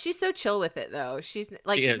so chill with it, though. She's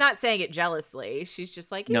is. not saying it jealously. She's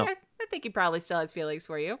just like, No. yeah, I think he probably still has feelings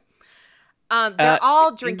for you. They're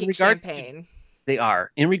all drinking regards to- champagne. They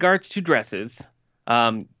are. In regards to dresses,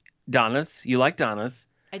 Donna's, you like Donna's.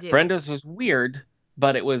 I do. Brenda's was weird,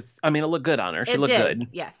 but it looked good on her. She It looked did. good.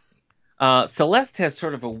 Yes. Celeste has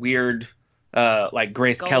sort of a weird, like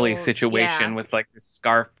Grace Kelly Gold, situation yeah. with like this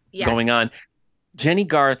scarf Yes. going on. Jenny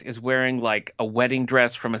Garth is wearing like a wedding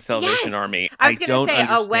dress from a Salvation Yes. Army. I was I gonna don't say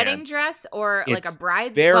a wedding understand. dress or like a It's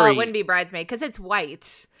bride. Well, it wouldn't very, be bridesmaid because it's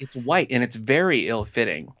white. it's white and it's very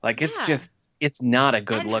ill-fitting. Like Yeah. it's not a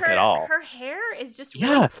good And look at all. her hair is just really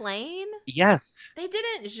Yes. plain. Yes. They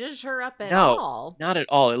didn't zhuzh her up at No, all. not at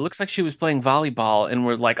all. It looks like she was playing volleyball and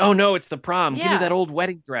was like, "Oh no, it's the prom. Give me Yeah. that old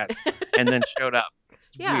wedding dress." And then showed up.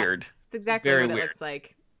 It's Yeah. weird. It's exactly Very what it weird. looks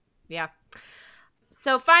like. Yeah.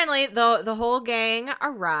 So finally, the whole gang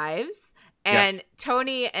arrives, and Yes.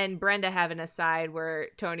 Tony and Brenda have an aside where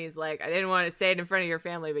Tony's like, "I didn't want to say it in front of your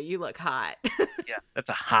family, but you look hot." Yeah, that's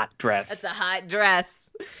a hot dress. That's a hot dress.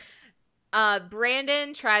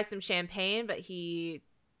 Brandon tries some champagne, but he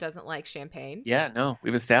doesn't like champagne. Yeah, no,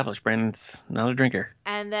 we've established Brandon's not a drinker.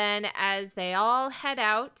 And then as they all head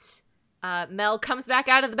out, Mel comes back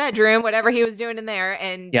out of the bedroom, whatever he was doing in there,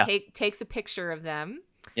 and Yeah. takes a picture of them.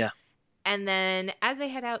 Yeah. And then as they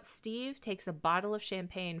head out, Steve takes a bottle of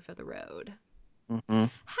champagne for the road. Hmm.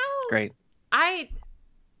 How? Great. I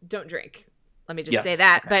don't drink. Let me just Yes, say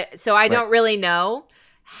that. okay. But so I Right. don't really know.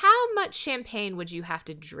 How much champagne would you have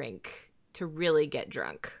to drink to really get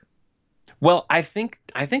drunk? Well, I think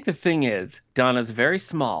the thing is Donna's very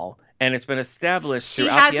small, and it's been established She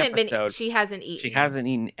throughout the hasn't episode. she hasn't eaten. She hasn't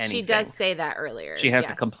eaten anything. She does say that earlier. She has a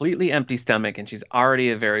yes. completely empty stomach, and she's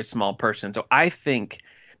already a very small person. So I think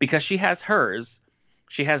because she has hers,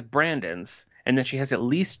 she has Brandon's, and then she has at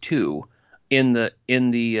least two in the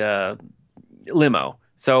limo.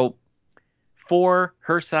 So for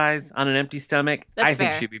her size on an empty stomach, That's I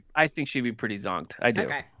think fair. I think she'd be pretty zonked. I do.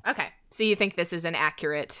 Okay. Okay. So you think this is an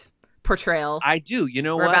accurate portrayal? I do. You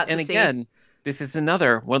know We're about what? to And see. again, this is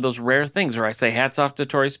another one of those rare things where I say hats off to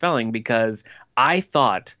Tori Spelling because I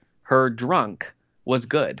thought her drunk was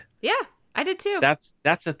good. Yeah, I did too. That's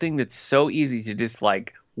a thing that's so easy to just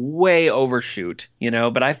like way overshoot,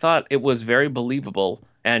 but I thought it was very believable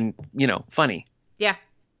and, funny. Yeah.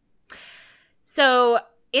 So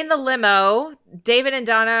in the limo, David and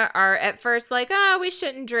Donna are at first like, "Oh, we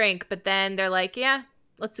shouldn't drink," but then they're like, "Yeah,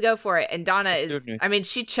 let's go for it." And Donna is, Absolutely. I mean,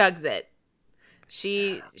 she chugs it.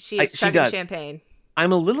 She is She chugging does. champagne.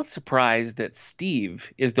 I'm a little surprised that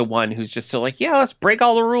Steve is the one who's just so like, yeah, let's break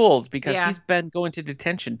all the rules because Yeah. he's been going to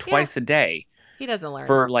detention twice a day He doesn't learn.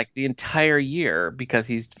 for like the entire year because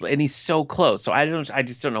he's so close. So I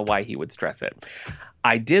just don't know why he would stress it.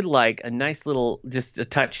 I did like a nice little, just a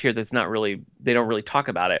touch here that's not really, they don't really talk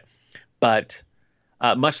about it, but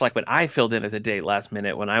much like what I filled in as a date last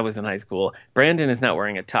minute when I was in high school, Brandon is not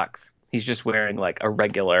wearing a tux. He's just wearing like a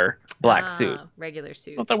regular black suit. Regular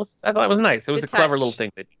suit. I thought it was nice. It was Good a clever touch. little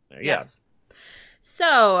thing. Yeah. Yes.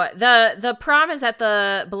 So the prom is at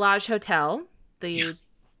the Bellage Hotel, the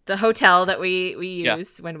hotel that we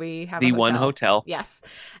use when we have The a hotel. one hotel. Yes.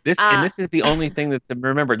 And this is the only thing that's,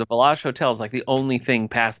 remember, the Bellage Hotel is like the only thing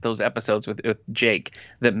past those episodes with Jake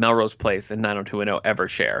that Melrose Place and 90210 ever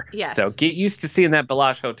share. Yes. So get used to seeing that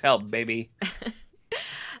Bellage Hotel, baby.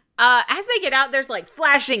 As they get out, there's like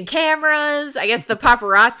flashing cameras. I guess the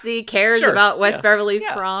paparazzi cares Sure, about West yeah. Beverly's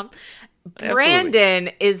Yeah. prom. Absolutely. Brandon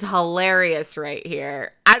is hilarious right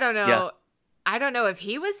here. I don't know. Yeah. I don't know if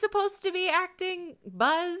he was supposed to be acting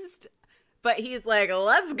buzzed, but he's like,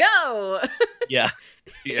 "Let's go." Yeah.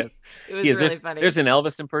 Yes. It was Yes, really funny. There's an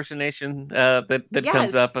Elvis impersonation that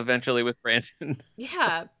comes Yes. up eventually with Brandon.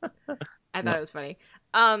 Yeah. I thought Yeah. it was funny.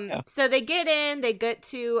 Yeah. So they get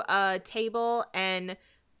to a table and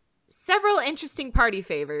several interesting party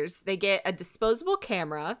favors. They get a disposable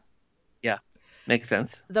camera. Makes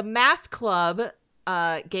sense. The math club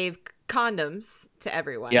gave condoms to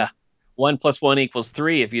everyone. Yeah. 1 + 1 =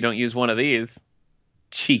 3 if you don't use one of these.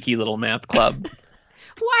 Cheeky little math club.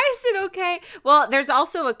 Why is it okay? Well, there's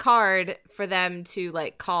also a card for them to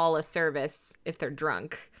like call a service if they're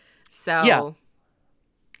drunk. So Yeah.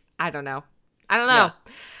 I don't know. Yeah.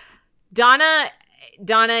 Donna,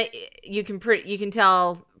 you can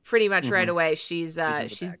tell pretty much right Mhm. away she's in the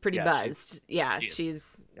she's back. pretty Yeah, buzzed. Yeah, she is.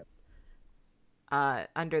 she's Yep.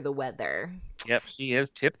 under the weather. Yep, she is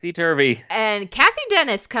tipsy-turvy. And Kathy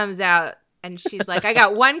Dennis comes out and she's like, "I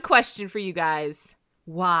got one question for you guys.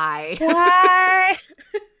 Why?" Why?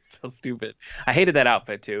 So stupid. I hated that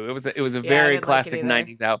outfit too. It was a Yeah, I very didn't like it classic either.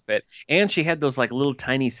 90s outfit. And she had those like little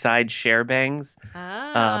tiny side share bangs.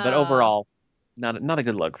 But overall, not a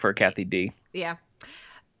good look for Kathy D. Yeah.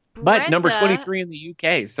 But number Brenda- 23 in the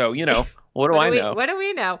UK. So, what do I know? What do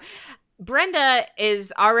we know? Brenda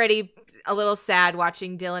is already a little sad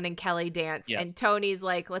watching Dylan and Kelly dance. Yes. And Tony's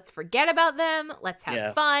like, "Let's forget about them. Let's have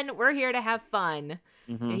Yeah. fun. We're here to have fun."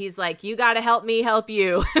 Mhm. And he's like, "You got to help me help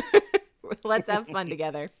you. Let's have fun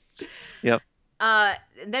together." Yep.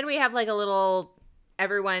 Then we have like a little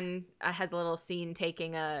everyone has a little scene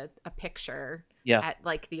taking a picture Yeah. at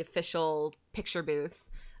like the official picture booth.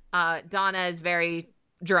 Donna is very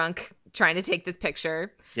drunk trying to take this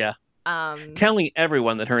picture. Yeah. Telling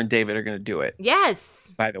everyone that her and David are going to do it.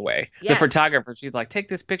 Yes. By the way, Yes. the photographer, she's like, take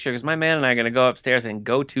this picture because my man and I are going to go upstairs and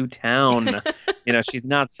go to town. She's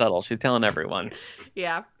not subtle. She's telling everyone.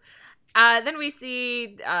 Yeah. Then we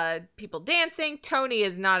see people dancing. Tony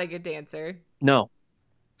is not a good dancer. No.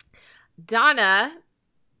 Donna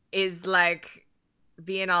is like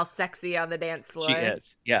being all sexy on the dance floor. She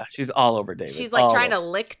is. Yeah, she's all over David. She's like trying to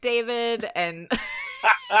lick David and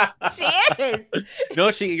she is. No,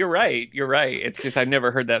 you're right. You're right. It's just I've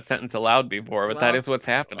never heard that sentence aloud before, but that is what's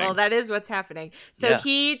happening. Well, that is what's happening. So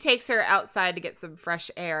he takes her outside to get some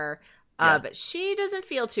fresh air, but she doesn't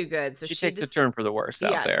feel too good. So she takes a turn for the worse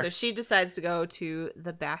out there. So she decides to go to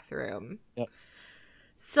the bathroom. Yep.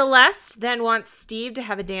 Celeste then wants Steve to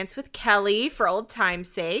have a dance with Kelly for old time's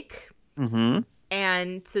sake. Mm-hmm.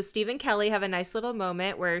 And so Steve and Kelly have a nice little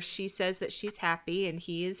moment where she says that she's happy and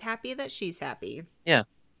he is happy that she's happy. Yeah.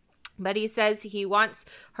 But he says he wants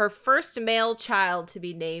her first male child to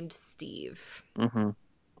be named Steve. Mm-hmm.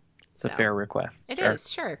 It's a fair request. It is,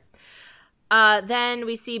 sure. Then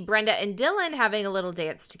we see Brenda and Dylan having a little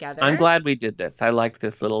dance together. I'm glad we did this. I liked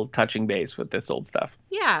this little touching base with this old stuff.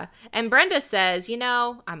 Yeah. And Brenda says,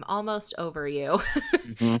 I'm almost over you.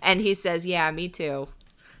 Mm-hmm. And he says, yeah, me too.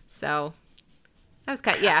 So that was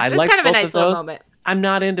kind of, it was kind of a nice little moment. I'm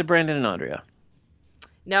not into Brandon and Andrea.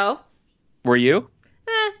 No? Were you?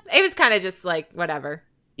 It was kind of just like, whatever.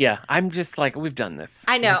 Yeah, I'm just like, we've done this.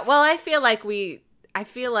 I know. Well, I feel like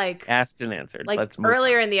asked and answered. Like Let's move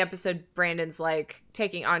earlier on. in the episode, Brandon's like,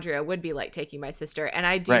 taking Andrea would be like taking my sister. And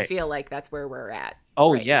I do feel like that's where we're at.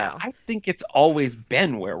 Oh, right yeah. now. I think it's always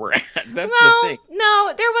been where we're at. That's the thing.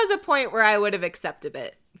 No, there was a point where I would have accepted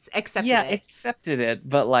it. Accepted it.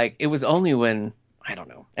 But like, it was only when, I don't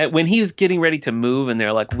know, when he was getting ready to move and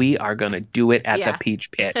they're like, we are going to do it at the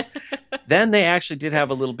Peach Pit. Then they actually did have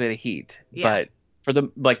a little bit of heat. Yeah. But for the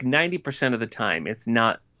 90% of the time, it's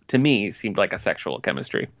not, to me, seemed like a sexual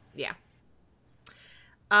chemistry. Yeah.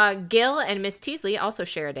 Gil and Miss Teasley also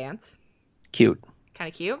share a dance. Cute. Kind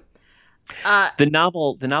of cute. The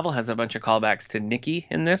novel has a bunch of callbacks to Nikki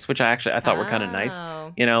in this, which I thought were kind of nice.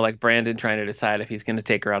 Like Brandon trying to decide if he's going to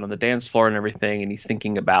take her out on the dance floor and everything, and he's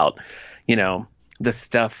thinking about, the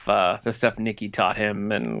stuff Nikki taught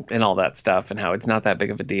him and all that stuff, and how it's not that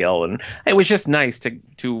big of a deal. And it was just nice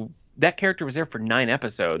to that character was there for 9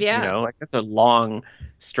 episodes. That's a long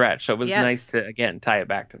stretch. So it was nice to again tie it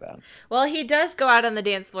back to that. Well, he does go out on the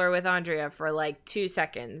dance floor with Andrea for like 2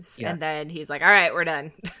 seconds, and then he's like, "All right, we're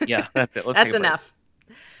done." Yeah, that's it. That's enough.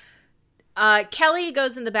 Kelly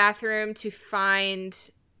goes in the bathroom to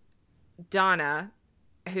find Donna,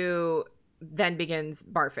 who then begins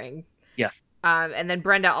barfing. Yes. And then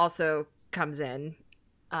Brenda also comes in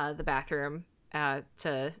the bathroom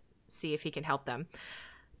to see if he can help them.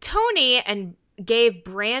 Tony gave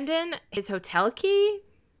Brandon his hotel key.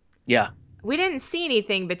 Yeah. We didn't see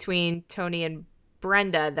anything between Tony and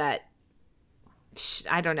Brenda that,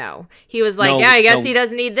 I don't know. He was like, I guess he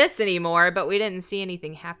doesn't need this anymore, but we didn't see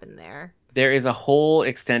anything happen there. There is a whole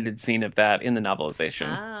extended scene of that in the novelization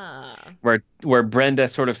where Brenda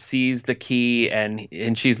sort of sees the key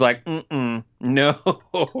and she's like, no,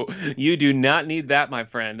 you do not need that, my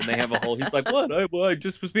friend. And they have a whole, he's like, what? I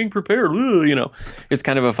just was being prepared. It's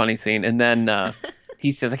kind of a funny scene. And then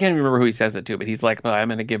he says, I can't remember who he says it to, but he's like, I'm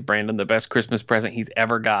going to give Brandon the best Christmas present he's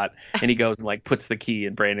ever got. And he goes and like puts the key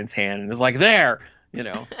in Brandon's hand and is like, there.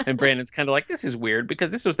 And Brandon's kind of like, this is weird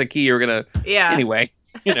because this was the key you were going to, anyway,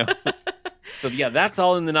 So, that's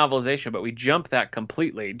all in the novelization, but we jump that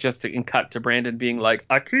completely just to cut to Brandon being like,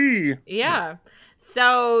 a key. Yeah.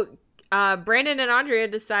 So, Brandon and Andrea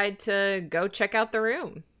decide to go check out the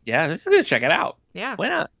room. Yeah, just going to check it out. Yeah. Why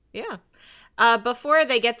not? Yeah. Before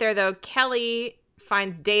they get there, though, Kelly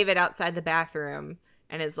finds David outside the bathroom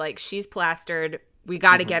and is like, she's plastered. We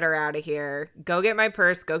got to get her out of here. Go get my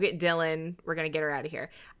purse. Go get Dylan. We're going to get her out of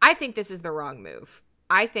here. I think this is the wrong move.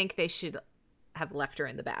 I think they should have left her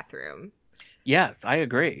in the bathroom. Yes, I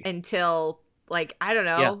agree. Until, like, I don't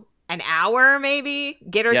know, an hour maybe?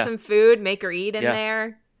 Get her some food, make her eat in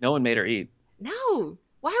there. No one made her eat. No.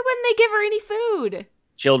 Why wouldn't they give her any food?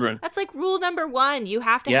 Children. That's like rule number 1. You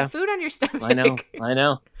have to have food on your stomach. I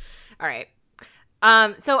know. All right.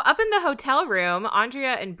 So up in the hotel room,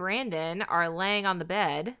 Andrea and Brandon are laying on the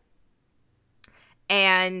bed.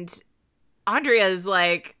 And Andrea is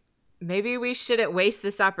like, maybe we shouldn't waste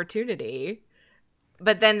this opportunity.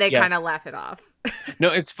 But then they kind of laugh it off. No,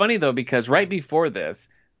 it's funny, though, because right before this,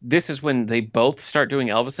 this is when they both start doing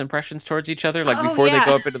Elvis impressions towards each other. Like Oh before they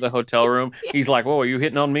go yeah. up into the hotel room, Yeah. he's like, "Whoa, are you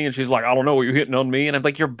hitting on me?" And she's like, "I don't know, are you hitting on me?" And I'm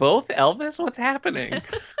like, "You're both Elvis? What's happening?"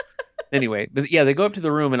 Anyway, but yeah, they go up to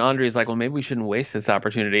the room and Andre's like, "Well, maybe we shouldn't waste this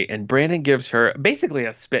opportunity." And Brandon gives her basically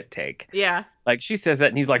a spit take. Yeah. Like she says that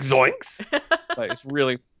and he's like, "Zoinks!" Like it's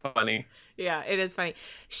really funny. Yeah, it is funny.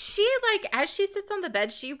 She, like, as she sits on the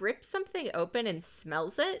bed, she rips something open and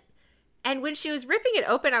smells it. And when she was ripping it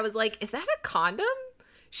open, I was like, is that a condom?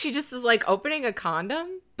 She just is like opening a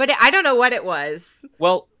condom, but I don't know what it was.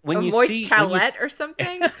 Well, A when you moist see towelette or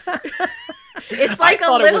something. It's I like a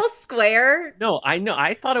thought it little was square. no, I know.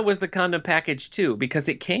 I thought it was the condom package too because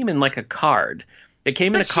it came in like a card. It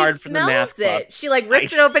came in But a she card from the math smells club. it. She like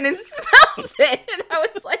rips it open and smells it. And I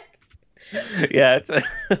was like, Yeah,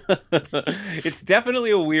 it's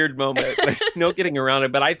definitely a weird moment. There's no getting around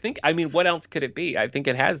it. But I mean, what else could it be? I think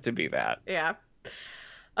it has to be that. yeah.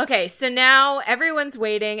 Okay, so now everyone's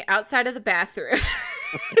waiting outside of the bathroom.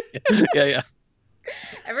 Yeah.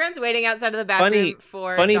 Everyone's waiting outside of the bathroom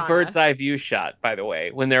for Funny Donna. bird's eye view shot, by the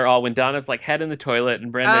way, when Donna's like head in the toilet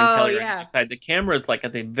and Brenda and Oh, Kelly are yeah. on the side. The camera's like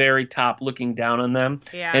at the very top looking down on them.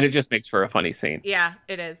 Yeah. And it just makes for a funny scene. Yeah,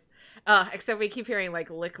 it is. Except we keep hearing like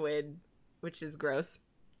liquid, which is gross.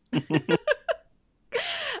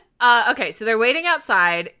 Okay, so they're waiting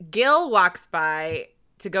outside. Gil walks by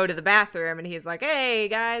to go to the bathroom, and he's like, "Hey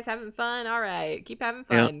guys, having fun? All right, keep having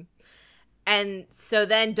fun." Yeah. And so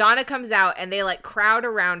then Donna comes out, and they like crowd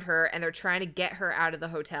around her, and they're trying to get her out of the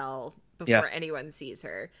hotel before anyone sees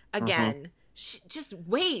her. Again, just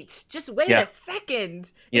wait Yeah. a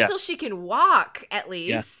second Yeah. until she can walk at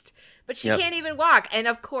least. But she Yep. can't even walk. And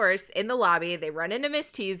of course, in the lobby, they run into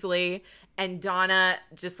Miss Teasley, and Donna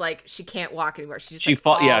just like she can't walk anymore. She just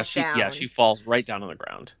falls down. She falls right down on the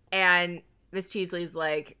ground. And Miss Teasley's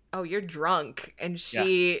like, "Oh, you're drunk," and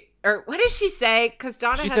or what does she say? Because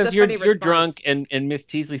Donna She has says a you're funny response. drunk, and Miss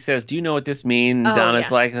Teasley says, "Do you know what this means?" Oh, Donna's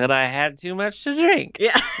yeah. like, "That I had too much to drink."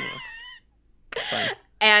 Yeah. Fine.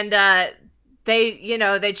 And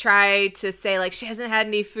they try to say like she hasn't had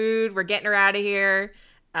any food. We're getting her out of here.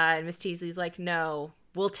 And Miss Teasley's like, "No,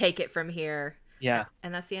 we'll take it from here." Yeah.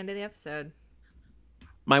 And that's the end of the episode.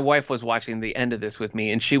 My wife was watching the end of this with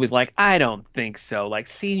me, and she was like, "I don't think so. Like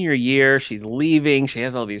senior year, she's leaving. She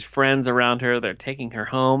has all these friends around her. They're taking her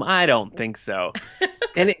home. I don't think so."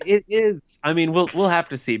 And it is. I mean, we'll have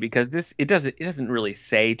to see because it doesn't really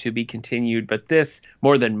say to be continued, but this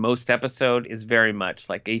more than most episode is very much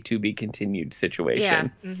like a to be continued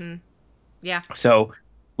situation. Yeah. Mm-hmm. Yeah. So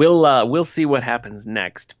we'll see what happens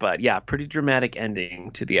next. But yeah, pretty dramatic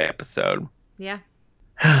ending to the episode. Yeah.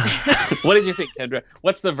 What did you think, Kendra?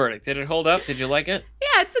 What's the verdict? Did it hold up? Did you like it?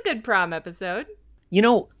 Yeah, it's a good prom episode. You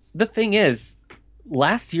know, the thing is,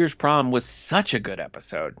 last year's prom was such a good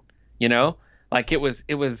episode. You know, like it was.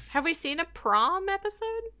 Have we seen a prom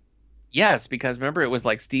episode? Yes, because remember it was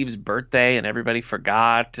like Steve's birthday and everybody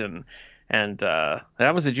forgot, and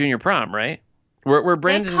that was a junior prom, right? Where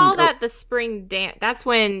Brandon They call that the spring dance. That's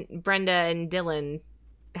when Brenda and Dylan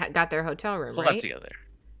got their hotel room, slept right? together.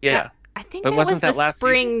 Yeah. I think But that wasn't was that the last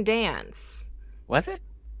spring dance. Was it?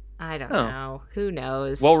 I don't Oh. know. Who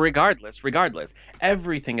knows? Well, regardless,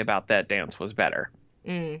 everything about that dance was better.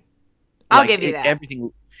 I'll Like, give you that.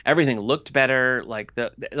 Everything looked better. Like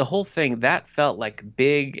the whole thing that felt like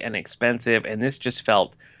big and expensive, and this just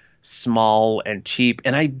felt small and cheap.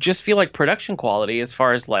 And I just feel like production quality, as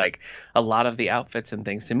far as like a lot of the outfits and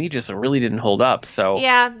things, to me just really didn't hold up. So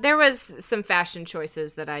Yeah, there was some fashion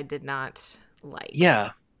choices that I did not like.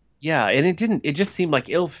 yeah, and it just seemed like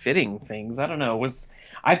ill-fitting things. I don't know.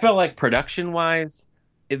 I felt like production-wise,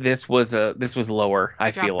 this was lower.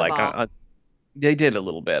 I Dropped feel the like ball. they did a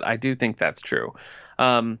little bit. I do think that's true.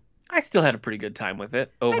 I still had a pretty good time with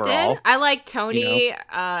it I overall. did. I liked Tony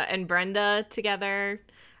and Brenda together.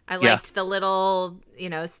 I liked the little,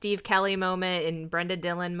 Steve Kelly moment and Brenda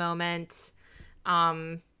Dillon moment.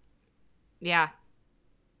 Yeah.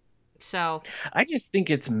 So I just think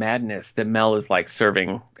it's madness that Mel is like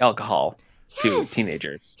serving alcohol to Yes!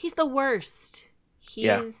 teenagers. He's the worst.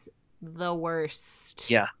 Yeah. He's the worst.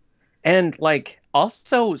 Yeah. And like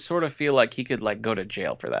also sort of feel like he could like go to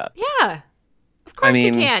jail for that. Yeah. Of course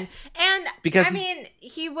mean, he can. And because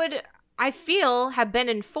he would, I feel, have been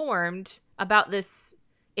informed about this.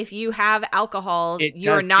 If you have alcohol, It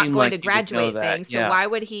you're does not seem going like to he would know graduate that, things. So yeah. why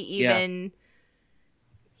would he even?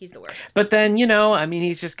 He's the worst. But then, I mean,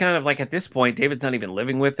 he's just kind of like at this point, David's not even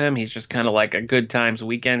living with him. He's just kind of like a good times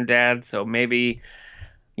weekend dad. So maybe,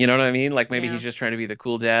 you know what I mean? Like maybe Yeah. he's just trying to be the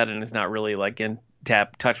cool dad and is not really like in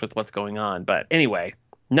touch with what's going on. But anyway,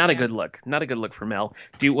 not a good look. Not a good look for Mel.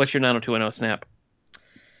 What's your 90210 snap?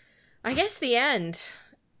 I guess the end.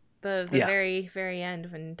 The Yeah. very, very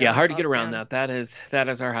end when Yeah, Donna hard to get falls around down. that. That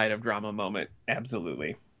is our height of drama moment.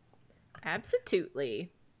 Absolutely. Absolutely.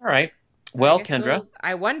 All right. So Well, I guess Kendra,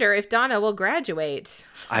 I wonder if Donna will graduate.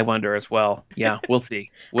 I wonder as well. Yeah, we'll see.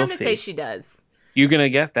 We'll I'm gonna say see. she does. You're gonna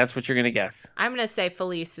guess? That's what you're gonna guess. I'm gonna say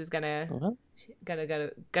Felice is gonna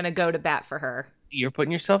go to bat for her. You're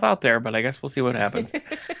putting yourself out there, but I guess we'll see what happens.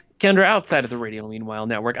 Kendra, outside of the Radio Meanwhile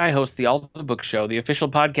Network, I host the All the Book Show, the official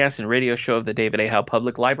podcast and radio show of the David A. Howe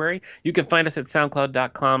Public Library. You can find us at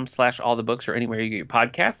soundcloud.com/allthebooks or anywhere you get your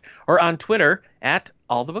podcasts, or on Twitter at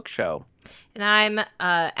All the Book Show. And I'm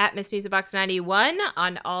at Miss MusicBox91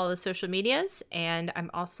 on all the social medias, and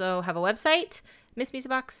I'm also have a website,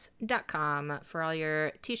 missmusicbox.com, for all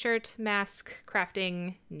your t-shirt, mask,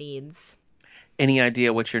 crafting needs. Any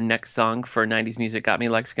idea what your next song for 90s Music Got Me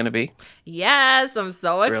Like's going to be? Yes, I'm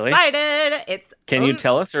so Really? excited. Can you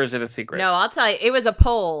tell us, or is it a secret? No, I'll tell you. It was a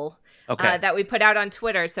poll Okay. that we put out on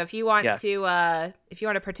Twitter. So if you want Yes. to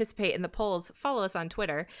participate in the polls, follow us on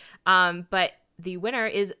Twitter. But the winner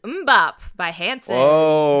is Mbop by Hanson.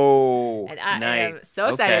 Whoa. And I nice. am so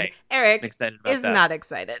excited. Okay. Eric I'm excited about is that. not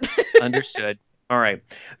excited. Understood. All right.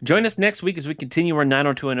 Join us next week as we continue our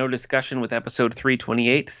 90210 discussion with episode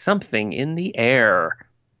 328, Something in the Air.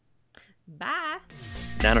 Bye.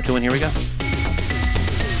 902, and here we go.